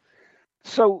pretty cool.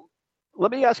 So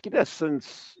let me ask you this: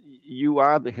 since you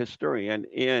are the historian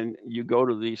and you go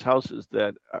to these houses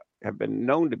that have been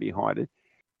known to be haunted,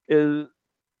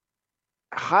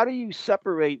 how do you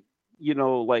separate,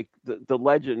 like the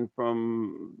legend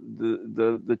from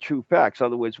the true facts? In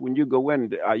other words, when you go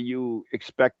in, are you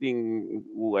expecting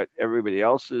what everybody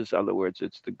else is? In other words,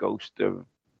 it's the ghost of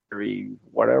Mary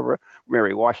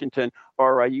Washington,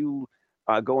 or are you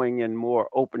going in more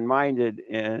open-minded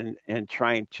and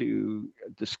trying to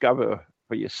discover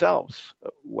for yourselves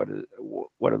what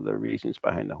are the reasons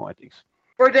behind the hauntings?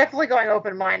 We're definitely going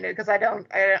open-minded because I don't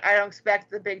expect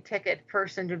the big ticket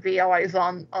person to be always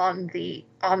on the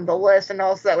list, and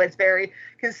also it's very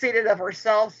conceited of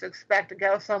ourselves to expect to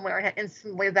go somewhere and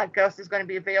instantly that ghost is going to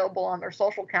be available on their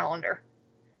social calendar.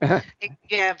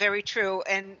 Yeah, very true.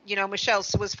 And Michelle,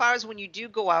 so as far as when you do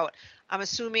go out, I'm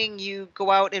assuming you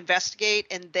go out, investigate,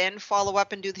 and then follow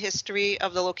up and do the history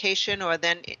of the location, or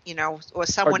then or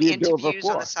someone interviews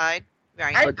on the side.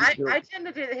 Right. I tend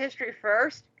to do the history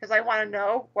first because I want to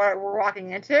know what we're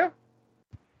walking into.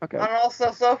 Okay. And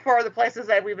also, so far, the places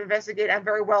that we've investigated, I'm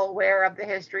very well aware of the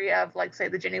history of, like, say,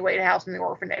 the Jenny Wade House and the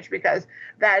orphanage, because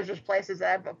that is just places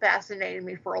that have fascinated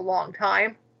me for a long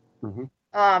time. Mm-hmm.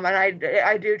 And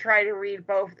I do try to read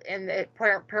both in the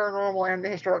paranormal and the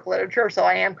historic literature, so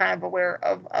I am kind of aware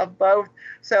of both.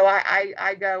 So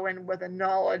I go in with a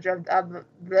knowledge of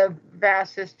the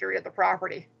vast history of the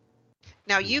property.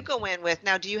 Now you go in with.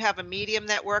 Now, do you have a medium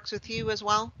that works with you as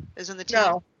well? As in the team?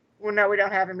 No, well, no, we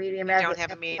don't have a medium. You don't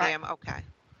have a medium. Okay.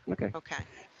 Okay.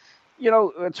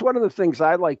 It's one of the things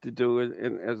I like to do,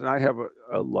 and I have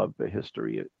a love for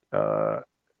history,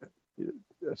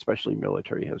 especially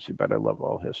military history, but I love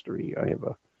all history. I have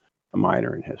a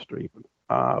minor in history,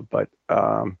 but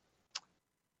I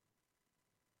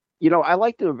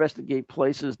like to investigate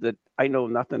places that I know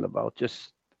nothing about,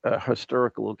 just a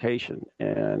historical location,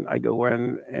 and I go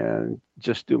in and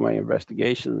just do my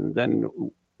investigation, and then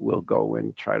we'll go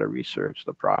and try to research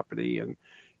the property and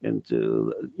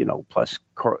do plus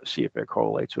see if it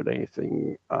correlates with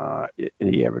anything,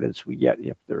 any evidence we get,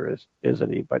 if there is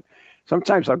any. But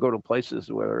sometimes I'll go to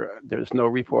places where there's no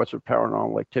reports of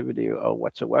paranormal activity or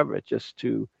whatsoever, just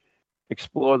to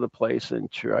explore the place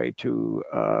and try to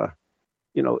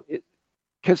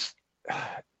because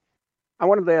I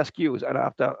wanted to ask you, and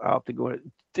I'll have to go.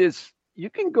 You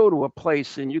can go to a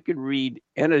place and you can read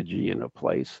energy in a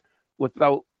place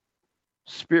without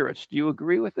spirits. Do you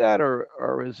agree with that,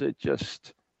 or is it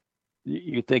just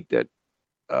you think that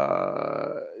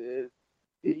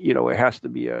it has to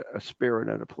be a spirit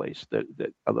in a place that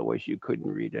otherwise you couldn't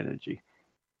read energy?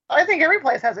 I think every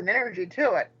place has an energy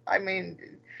to it. I mean,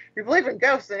 if you believe in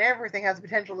ghosts, then everything has the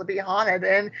potential to be haunted,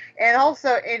 and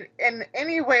also in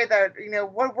any way that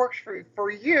what works for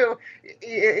you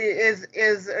is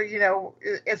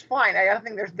fine. I don't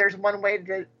think there's one way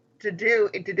to do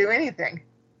anything.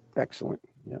 Excellent.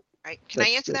 Yeah. Right. Can I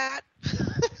answer that?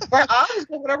 But I'll just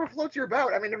go whatever floats your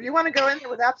boat. I mean, if you want to go in there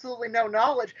with absolutely no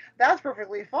knowledge, that's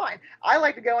perfectly fine. I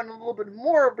like to go in a little bit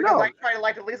more because I try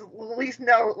to at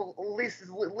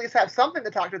least have something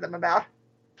to talk to them about.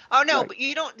 Oh, no, but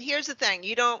you don't. Here's the thing.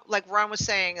 You don't, like Ron was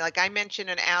saying, like I mentioned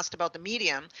and asked about the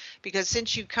medium, because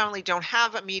since you currently don't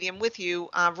have a medium with you,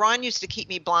 Ron used to keep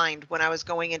me blind when I was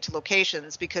going into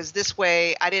locations, because this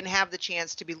way I didn't have the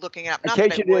chance to be looking up. In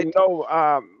case you didn't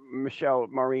know, Michelle,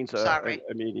 Maureen's a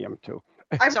medium too.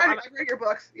 I've read your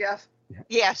books, yes.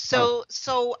 Yeah, so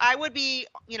I would be,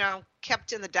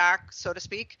 kept in the dark, so to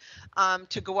speak,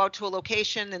 to go out to a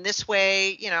location. And this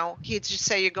way, he'd just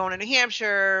say, you're going to New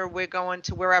Hampshire, we're going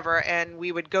to wherever, and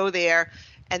we would go there,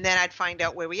 and then I'd find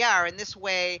out where we are. And this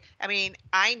way, I mean,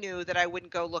 I knew that I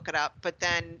wouldn't go look it up, but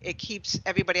then it keeps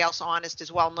everybody else honest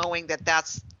as well, knowing that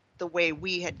that's the way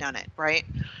we had done it, right?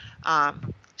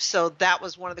 So that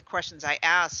was one of the questions I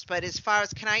asked. But as far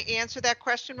as, can I answer that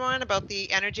question, Ron, about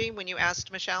the energy when you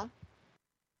asked Michelle?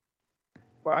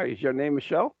 Why, is your name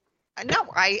Michelle? No,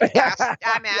 I'm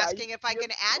asking if I can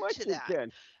add to that.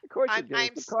 Of course you can.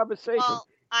 It's a conversation. Well,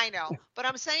 I know, but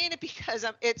I'm saying it because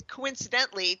it's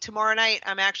coincidentally tomorrow night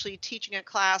I'm actually teaching a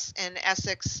class in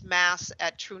Essex, Mass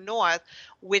at True North,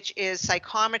 which is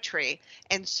psychometry.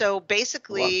 And so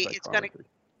basically it's going to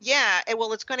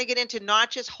it's going to get into not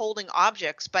just holding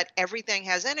objects, but everything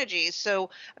has energy.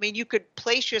 So, I mean, you could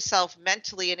place yourself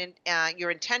mentally and your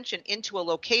intention into a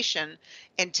location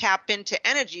and tap into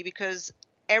energy, because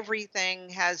everything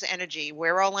has energy.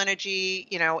 We're all energy,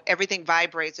 everything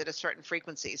vibrates at a certain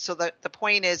frequency. So the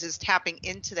point is tapping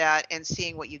into that and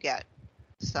seeing what you get.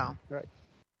 So right.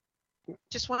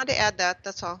 Just wanted to add that.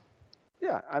 That's all.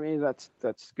 Yeah, I mean, that's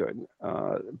good.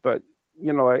 But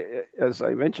as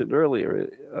I mentioned earlier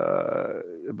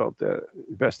about the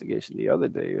investigation the other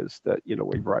day, is that,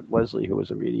 we brought Leslie, who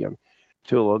was a medium,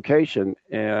 to a location,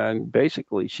 and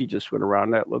basically she just went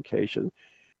around that location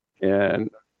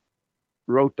and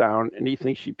wrote down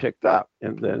anything she picked up.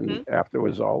 And then after it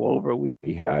was all over,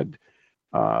 we had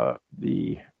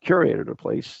the curator of the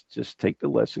place just take the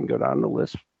list and go down the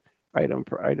list item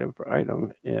per item per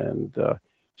item. And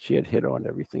she had hit on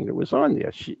everything that was on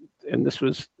there. And this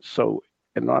was so,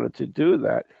 in order to do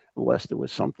that, unless there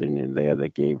was something in there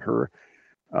that gave her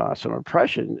some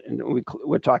impression, and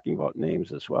we're talking about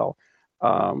names as well,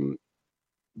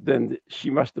 then she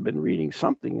must have been reading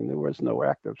something, and there was no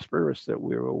active spirits that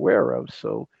we were aware of.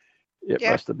 So it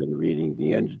must have been reading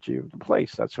the energy of the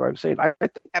place. That's what I'm saying. I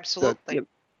think Absolutely. That,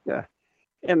 yeah.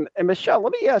 And Michelle,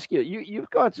 let me ask you.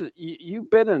 You've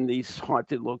been in these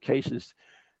haunted locations.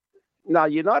 Now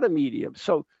you're not a medium,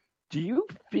 so do you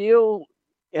feel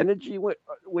energy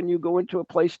when you go into a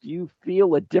place? Do you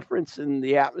feel a difference in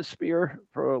the atmosphere,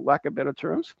 for lack of better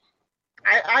terms?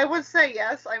 I would say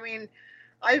yes. I mean,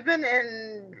 I've been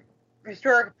in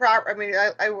historic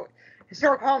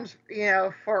historic homes,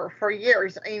 for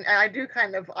years, and I do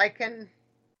I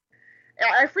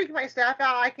freak my staff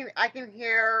out. I can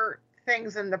hear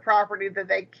things in the property that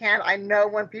they can't. I know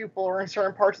when people are in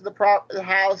certain parts of the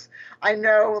house. I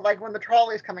know, like, when the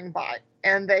trolley's coming by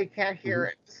and they can't hear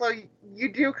it. So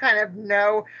you do kind of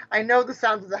know. I know the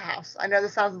sounds of the house. I know the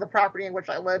sounds of the property in which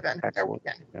I live in. Excellent.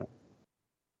 Yeah.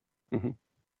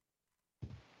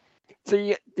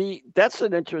 See, that's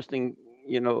an interesting,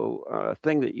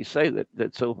 thing that you say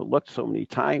that's overlooked so many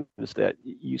times, is that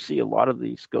you see a lot of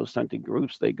these ghost hunting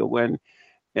groups. They go in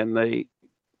and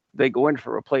they go in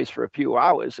for a place for a few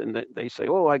hours, and they say,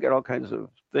 "Oh, I got all kinds of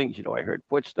things. I heard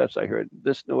footsteps, I heard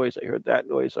this noise, I heard that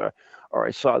noise, or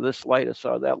I saw this light, I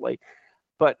saw that light."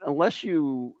 But unless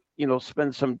you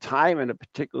spend some time in a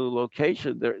particular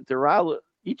location,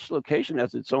 each location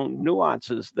has its own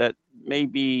nuances that may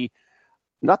be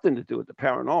nothing to do with the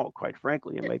paranormal. Quite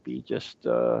frankly, it might be just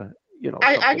I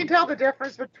can tell the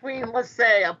difference between, let's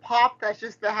say, a pop that's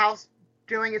just the house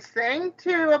doing its thing,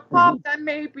 to a pop that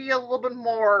may be a little bit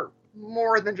more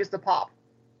than just a pop.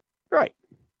 Right.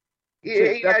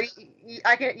 I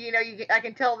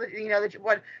can tell that that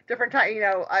what different time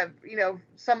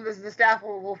some of the staff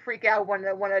will freak out when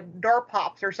a door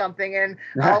pops or something, and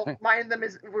I'll remind them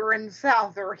we're in the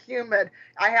South or humid.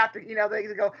 I have to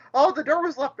they go, "Oh, the door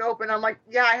was left open." I'm like,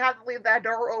 "Yeah, I have to leave that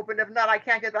door open. If not, I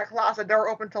can't get that closet door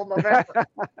open till November."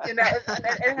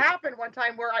 It happened one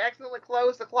time where I accidentally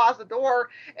closed the closet door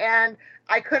and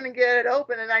I couldn't get it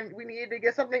open, and we needed to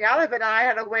get something out of it, and I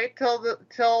had to wait till the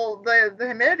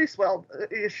humidity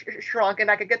shrunk and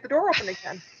I could get the door open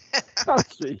again. Oh,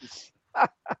 jeez.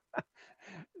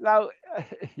 Now,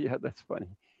 yeah, that's funny.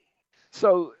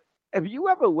 So, have you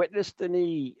ever witnessed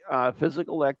any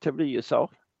physical activity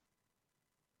yourself?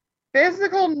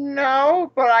 Physical,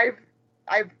 no, but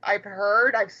I've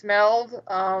heard, I've smelled,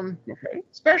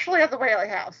 especially at the Whaley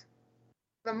House.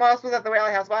 The most was at the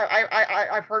Whaley House.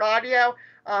 I've heard audio.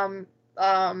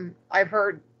 I've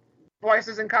heard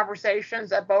voices and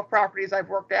conversations at both properties I've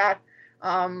worked at.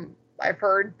 I've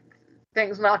heard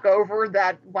things knock over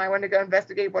that when I went to go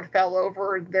investigate what fell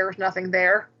over, there was nothing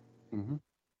there.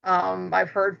 I've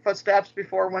heard footsteps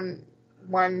before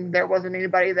when there wasn't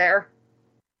anybody there.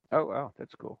 Oh, wow.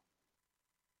 That's cool.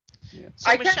 Yeah.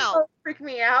 So Michelle, freak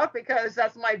me out because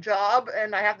that's my job,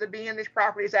 and I have to be in these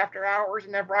properties after hours.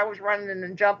 And if I was running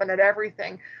and jumping at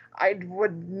everything, I'd be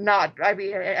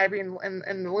in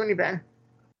the loony bin.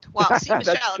 Well, see,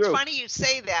 Michelle, it's funny you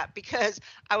say that, because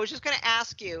I was just going to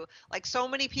ask you, like, so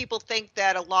many people think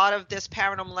that a lot of this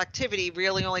paranormal activity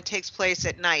really only takes place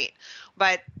at night.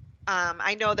 But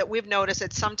I know that we've noticed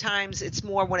that sometimes it's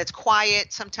more when it's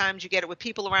quiet. Sometimes you get it with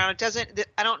people around.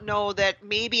 I don't know that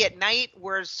maybe at night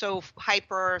we're so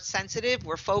hypersensitive,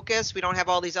 we're focused, we don't have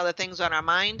all these other things on our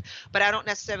mind. But I don't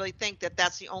necessarily think that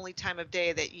that's the only time of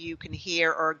day that you can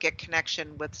hear or get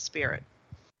connection with spirit.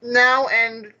 No,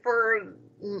 and for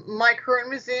my current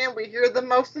museum, we hear the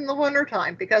most in the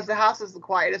wintertime because the house is the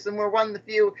quietest, and we're one of the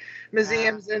few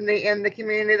museums in the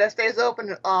community that stays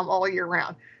open all year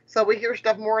round. So we hear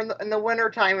stuff more in the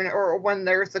wintertime, or when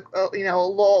there's a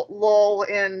lull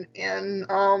in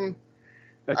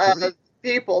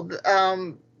people.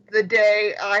 The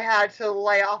day I had to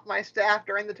lay off my staff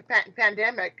during the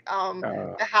pandemic,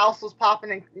 the house was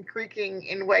popping and creaking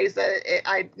in ways that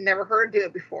I'd never heard do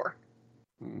it before.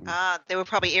 They were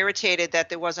probably irritated that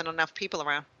there wasn't enough people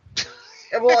around.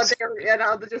 Well, just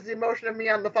the emotion of me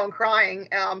on the phone crying,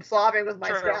 sobbing with my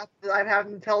staff. I have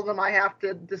to tell them I have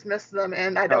to dismiss them,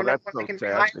 and I don't know when they can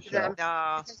hire them.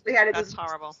 Because we had to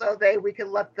dismiss them so we could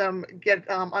let them get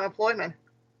unemployment.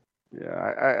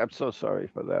 Yeah, I'm so sorry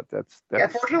for that. That's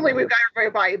fortunately, we've got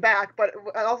everybody back, but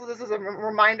also this is a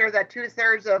reminder that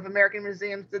 2/3 of American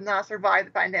museums did not survive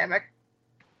the pandemic.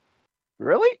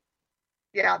 Really?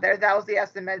 Yeah, that was the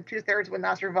estimate. 2/3 would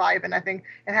not survive, and I think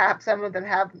some of them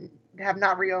have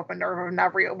not reopened or have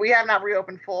not reopened. We have not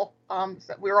reopened full.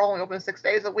 So we were only open 6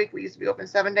 days a week. We used to be open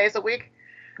 7 days a week.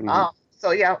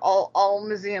 So yeah, all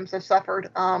museums have suffered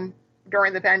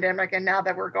during the pandemic, and now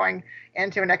that we're going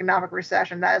into an economic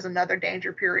recession, that is another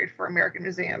danger period for American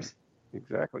museums.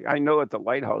 Exactly. I know at the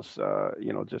lighthouse,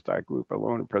 just our group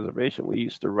alone in preservation, we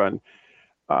used to run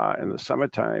in the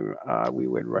summertime. We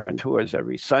would run tours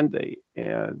every Sunday,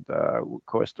 and of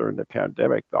course during the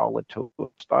pandemic, all the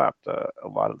tours stopped. A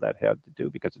lot of that had to do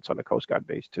because it's on the Coast Guard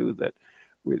base too that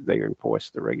they enforce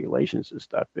the regulations and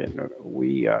stuff. And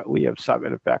we have some.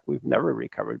 In fact, we've never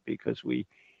recovered because we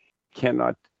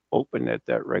cannot open at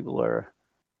that regular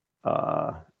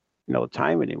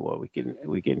time anymore.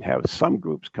 We can have some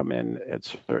groups come in at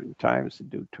certain times to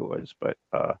do tours, but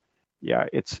yeah,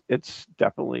 it's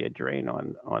definitely a drain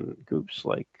on groups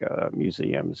like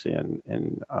museums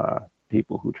and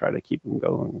people who try to keep them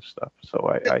going and stuff. So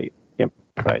I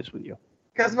empathize with you.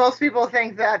 Because most people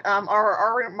think that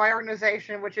my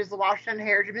organization, which is the Washington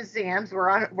Heritage Museums, we're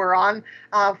on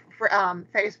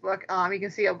Facebook. You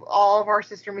can see all of our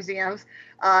sister museums.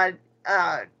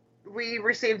 We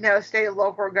receive no state and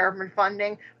local government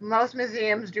funding. Most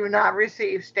museums do not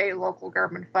receive state and local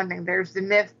government funding. There's the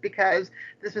myth because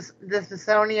the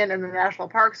Smithsonian and the National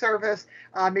Park Service,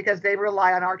 because they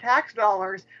rely on our tax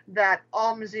dollars, that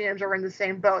all museums are in the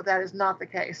same boat. That is not the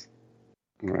case.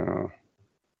 No,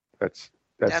 that's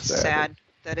sad.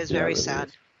 That is very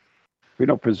sad. We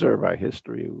don't preserve our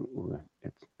history.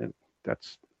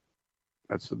 That's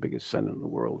the biggest sin in the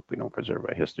world. If we don't preserve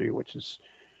our history, which is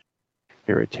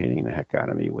irritating the heck out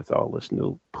of me with all this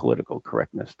new political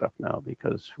correctness stuff now,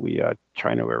 because we are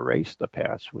trying to erase the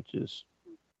past, which is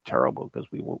terrible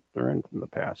because we won't learn from the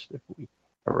past if we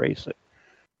erase it.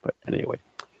 But anyway,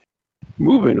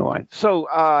 moving on. So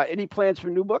any plans for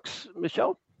new books,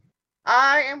 Michelle?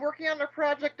 I am working on a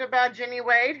project about Ginny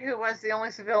Wade, who was the only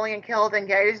civilian killed in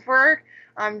Gettysburg.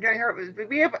 I'm doing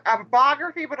we have a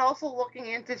biography, but also looking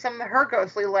into some of her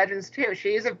ghostly legends too.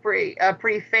 She is a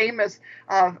pretty famous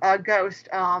ghost,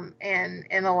 and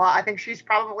a lot. I think she's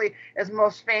probably as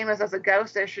most famous as a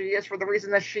ghost as she is for the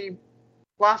reason that she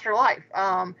lost her life.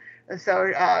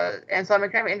 So I'm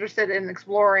kind of interested in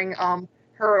exploring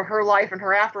her life and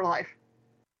her afterlife.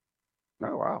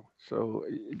 Oh, wow. So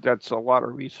that's a lot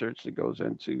of research that goes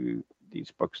into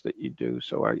these books that you do.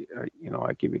 So I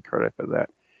give you credit for that.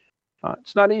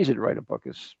 It's not easy to write a book,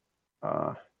 as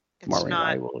Maureen and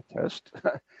I will attest.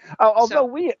 Although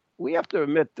we have to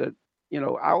admit that,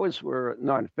 ours were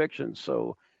nonfiction.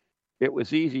 So it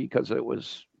was easy because it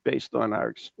was based on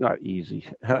not easy.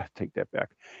 Take that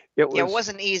back. It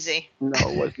wasn't easy. No,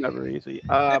 it was never easy.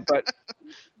 But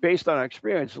based on our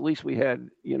experience, at least we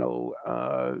had,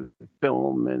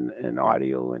 film and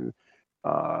audio and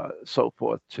so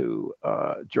forth to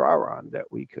draw on that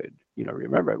we could,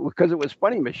 remember. Because it was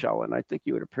funny, Michelle, and I think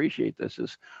you would appreciate this,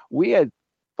 is we had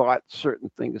thought certain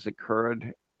things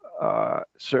occurred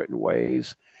certain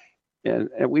ways, and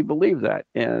we believed that.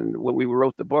 And when we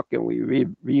wrote the book and we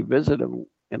revisited them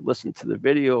and listened to the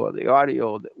video or the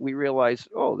audio, we realized,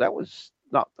 oh, that was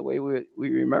not the way we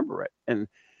remember it. And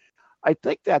I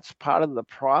think that's part of the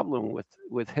problem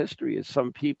with history is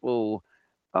some people,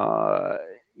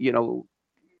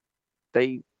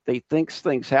 they think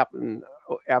things happen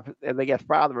after, and they get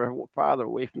farther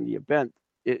away from the event.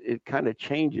 It kind of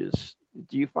changes.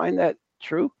 Do you find that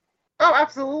true? Oh,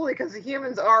 absolutely, because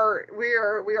humans we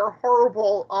are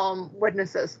horrible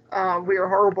witnesses. We are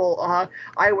horrible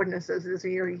eyewitnesses.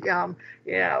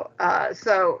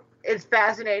 So it's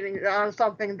fascinating on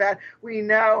something that we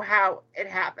know how it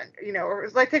happened. Or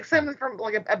it's like take something from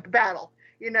like a battle,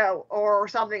 or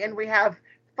something, and we have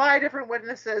 5 different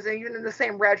witnesses, and even in the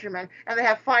same regiment, and they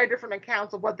have 5 different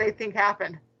accounts of what they think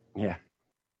happened. Yeah.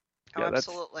 Oh,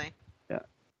 absolutely. Yeah.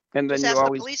 And then just ask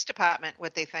the police department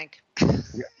what they think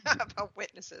about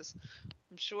witnesses.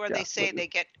 I'm sure they say they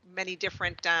get many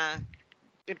different bits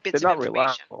of information. They're not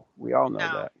reliable. We all know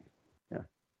that. Yeah.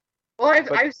 Well,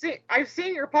 I've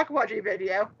seen your Pukwudgie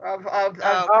video of oh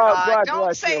God!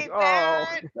 Don't say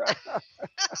that.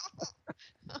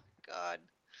 Oh God.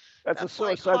 That's a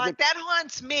sore subject. That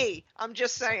haunts me. I'm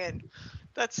just saying.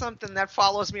 That's something that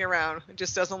follows me around. It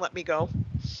just doesn't let me go.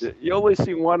 You only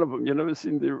seen one of them. You never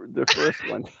seen the first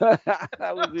one.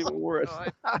 That was even worse.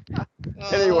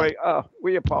 Anyway,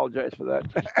 we apologize for that.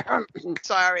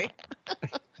 Sorry.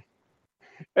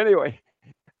 Anyway.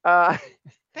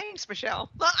 Thanks, Michelle.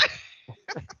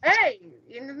 Hey,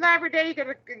 not every day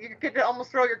you could almost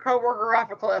throw your coworker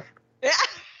off a cliff.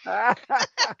 Yeah.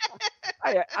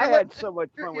 I had so much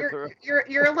fun with her.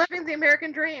 You're living the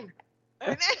American dream.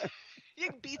 You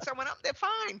can beat someone up, they're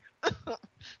fine.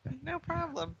 No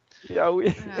problem. Yeah,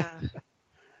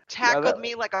 tackled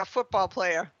me like a football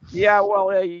player. Yeah,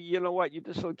 well, you know what? You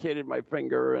dislocated my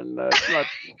finger, and it's not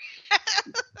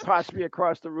tossed me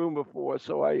across the room before,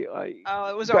 so I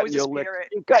it was always a spirit.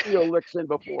 You've gotten your licks in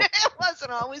before. It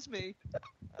wasn't always me.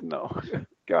 No.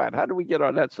 God, how do we get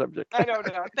on that subject? I don't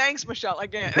know. Thanks, Michelle,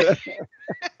 again.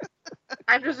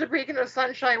 I'm just a beacon of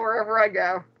sunshine wherever I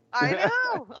go. I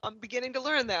know. I'm beginning to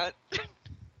learn that.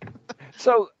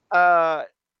 So,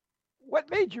 what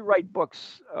made you write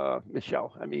books,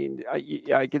 Michelle? I mean,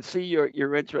 I can see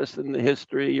your interest in the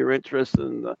history, your interest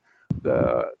in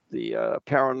the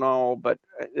paranormal, but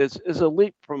it's a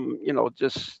leap from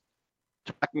just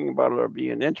talking about it or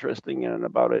being interesting and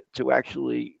about it to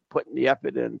actually putting the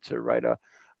effort in to write a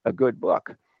good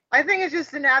book. I think it's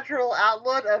just the natural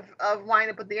outlet of wanting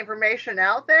to put the information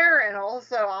out there, and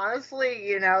also,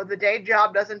 honestly, the day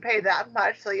job doesn't pay that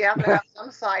much, so you have to have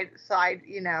some side.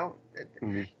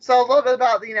 Mm-hmm. So a little bit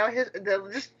about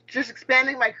just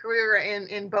expanding my career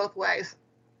in both ways.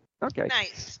 Okay.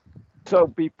 Nice. So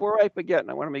before I forget, and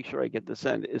I want to make sure I get this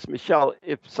in, is Michelle,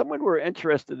 if someone were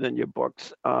interested in your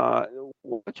books, why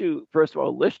don't you first of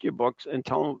all list your books and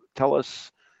tell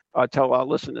our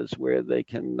listeners where they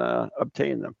can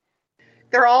obtain them?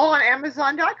 They're all on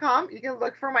Amazon.com. You can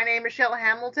look for my name, Michelle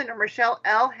Hamilton, or Michelle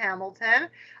L. Hamilton.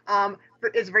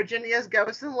 It's Virginia's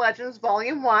Ghosts and Legends,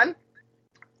 Volume 1.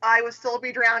 I Would Still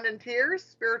Be Drowned in Tears,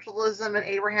 Spiritualism in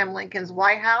Abraham Lincoln's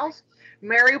White House.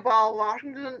 Mary Ball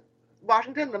Washington,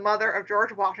 the mother of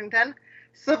George Washington.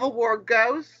 Civil War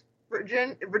Ghosts,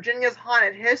 Virginia's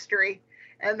Haunted History.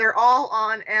 And they're all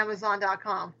on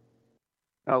Amazon.com.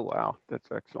 Oh, wow.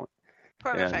 That's excellent.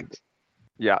 Perfect.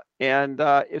 And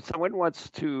if someone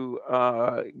wants to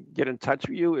get in touch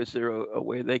with you, is there a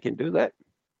way they can do that?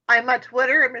 I'm on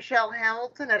Twitter at Michelle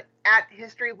Hamilton at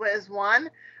HistoryWiz1.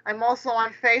 I'm also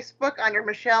on Facebook under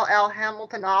Michelle L.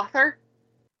 Hamilton Author.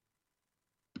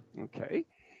 Okay.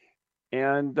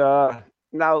 And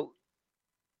now,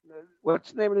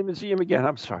 what's the name of the museum again?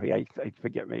 I'm sorry, I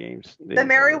forget my names. The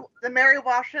Mary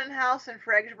Washington House in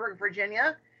Fredericksburg,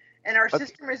 Virginia, and our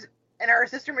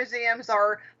sister museums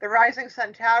are the Rising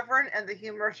Sun Tavern and the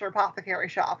Humorous Apothecary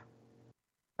Shop.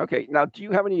 Okay. Now, do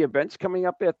you have any events coming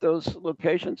up at those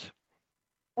locations?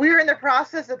 We're in the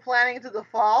process of planning into the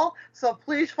fall, so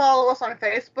please follow us on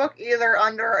Facebook, either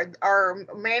under our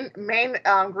main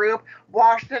group,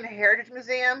 Washington Heritage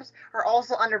Museums, or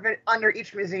also under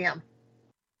each museum.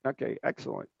 Okay,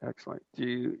 excellent.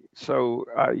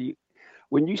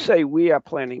 When you say we are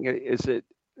planning, is it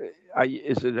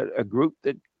a group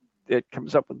that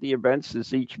comes up with the events?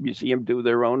 Does each museum do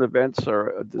their own events,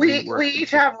 or we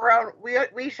each have our own? We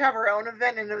each have our own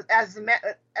event, and as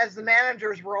the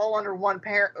managers, we're all under one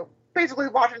parent. Basically,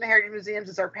 Washington Heritage Museums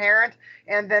is our parent,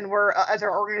 and then we're as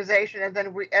our organization, and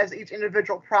then we, as each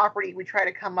individual property, we try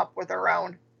to come up with our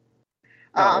own.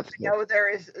 There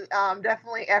is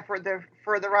definitely effort there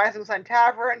for the Rising Sun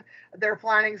Tavern. They're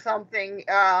planning something.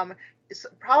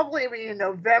 Probably in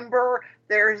November.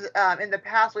 There's in the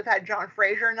past we've had John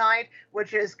Fraser Night,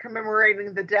 which is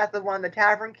commemorating the death of one of the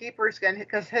tavern keepers,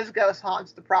 because his ghost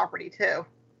haunts the property too.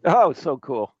 Oh, so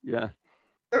cool! Yeah.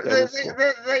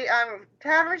 The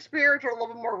tavern spirits are a little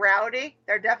bit more rowdy.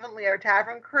 They're definitely our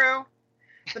tavern crew.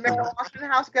 The Mary Washington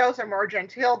House ghosts are more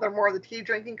genteel. They're more of the tea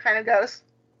drinking kind of ghosts.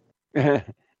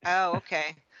 Oh,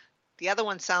 okay. The other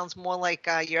one sounds more like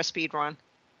your speed run.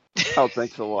 Oh,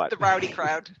 thanks a lot. The rowdy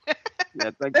crowd.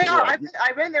 Yeah, thanks a lot.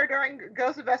 I've been there during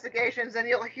ghost investigations, and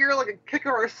you'll hear like a kick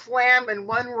or a slam in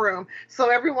one room. So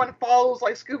everyone follows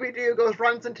like Scooby-Doo,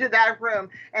 runs into that room,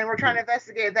 and we're trying to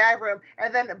investigate that room.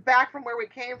 And then back from where we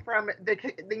came from, you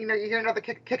hear another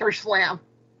kick or slam.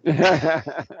 That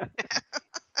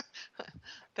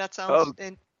sounds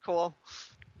cool.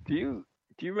 Do you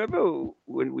remember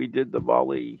when we did the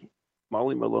Molly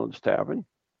Malone's Tavern?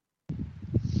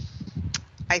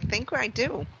 I think I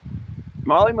do.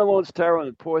 Molly Malone's Tavern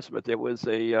in Portsmouth. There was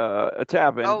a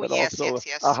tavern, but also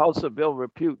a house of ill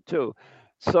repute too.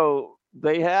 So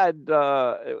they had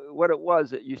what it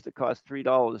was. It used to cost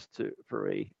 $3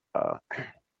 for a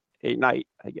night,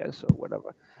 I guess, or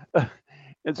whatever.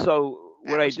 And so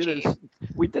what I did is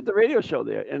we did the radio show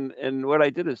there, and what I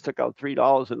did is took out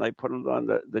 $3 and I put it on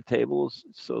the tables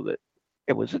so that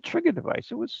it was a trigger device.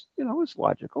 It was it was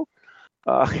logical,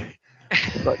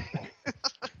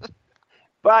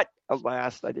 but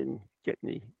alas, I didn't get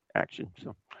any action.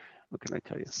 So what can I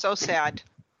tell you? So sad.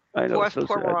 I know.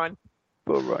 Poor Ron.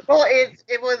 Poor Ron. Well,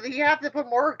 it was. You have to put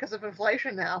more because of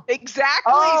inflation now.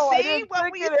 Exactly. See, what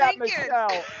were you thinking?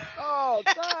 Michelle. Oh,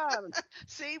 damn.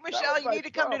 See, Michelle, you need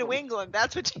to come to New England.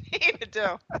 That's what you need to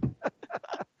do.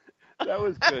 That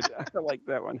was good. I like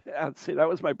that one. See, that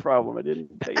was my problem. I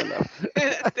didn't pay enough.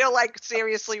 They're like,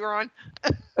 seriously, Ron?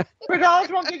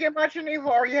 $3 won't get you much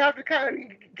anymore. You have to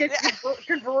kind of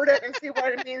convert it and see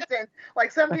what it means in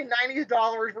like 1790s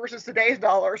dollars versus today's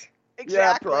dollars.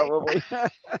 Exactly. Yeah, probably.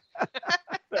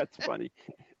 That's funny.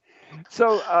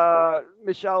 So,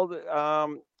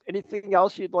 Michelle, anything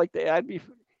else you'd like to add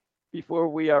before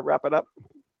we wrap it up?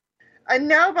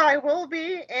 No, but I will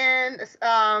be in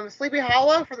Sleepy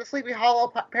Hollow for the Sleepy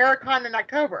Hollow Paracon in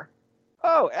October.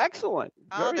 Oh, excellent.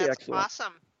 Oh, Very that's excellent.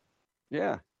 awesome.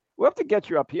 Yeah. We'll have to get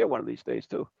you up here one of these days,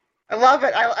 too. I love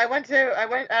it. I went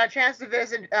a chance to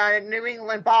visit New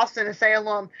England, Boston, and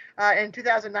Salem in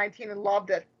 2019 and loved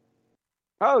it.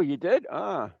 Oh, you did?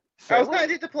 I was going to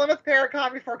do the Plymouth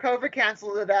Paracon before COVID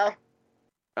canceled it out.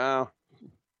 Oh.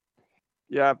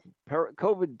 Yeah,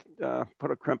 COVID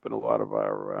put a crimp in a lot of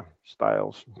our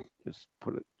styles, just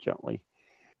put it gently.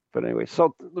 But anyway,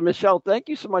 so Michelle, thank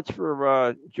you so much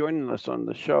for joining us on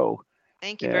the show.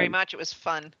 Thank you very much. It was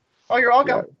fun. Oh, you're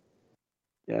welcome.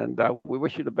 Yeah. And we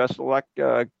wish you the best of luck.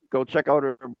 Go check out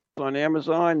her on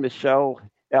Amazon, Michelle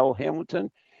L.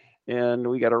 Hamilton. And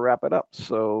we got to wrap it up.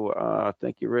 So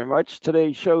thank you very much.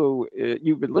 Today's show,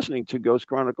 you've been listening to Ghost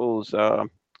Chronicles,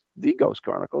 The Ghost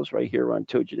Chronicles, right here on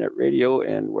TogiNet Radio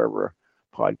and wherever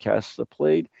podcasts are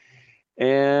played.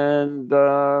 And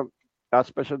our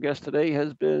special guest today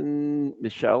has been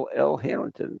Michelle L.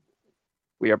 Hamilton.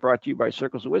 We are brought to you by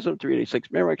Circles of Wisdom,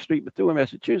 386 Merrimack Street, Methuen,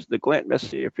 Massachusetts, the Glant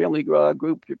Messier Family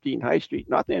Group, 15 High Street,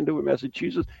 North Andover,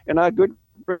 Massachusetts, and our good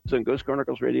friends on Ghost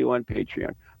Chronicles Radio on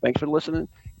Patreon. Thanks for listening.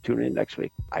 Tune in next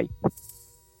week. Bye.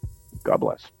 God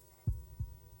bless.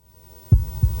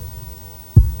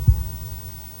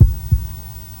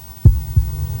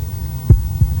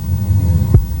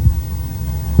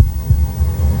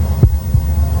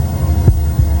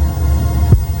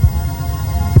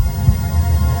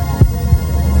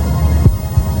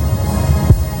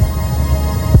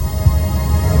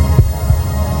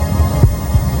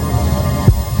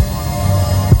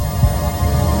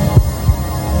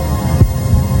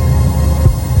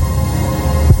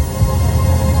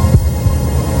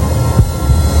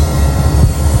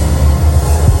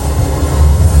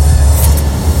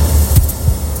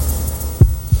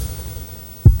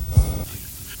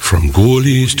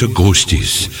 Ghoulies to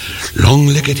ghosties,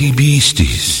 long-leggedy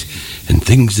beasties, and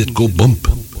things that go bump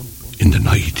in the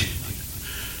night.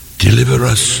 Deliver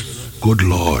us, good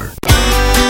Lord.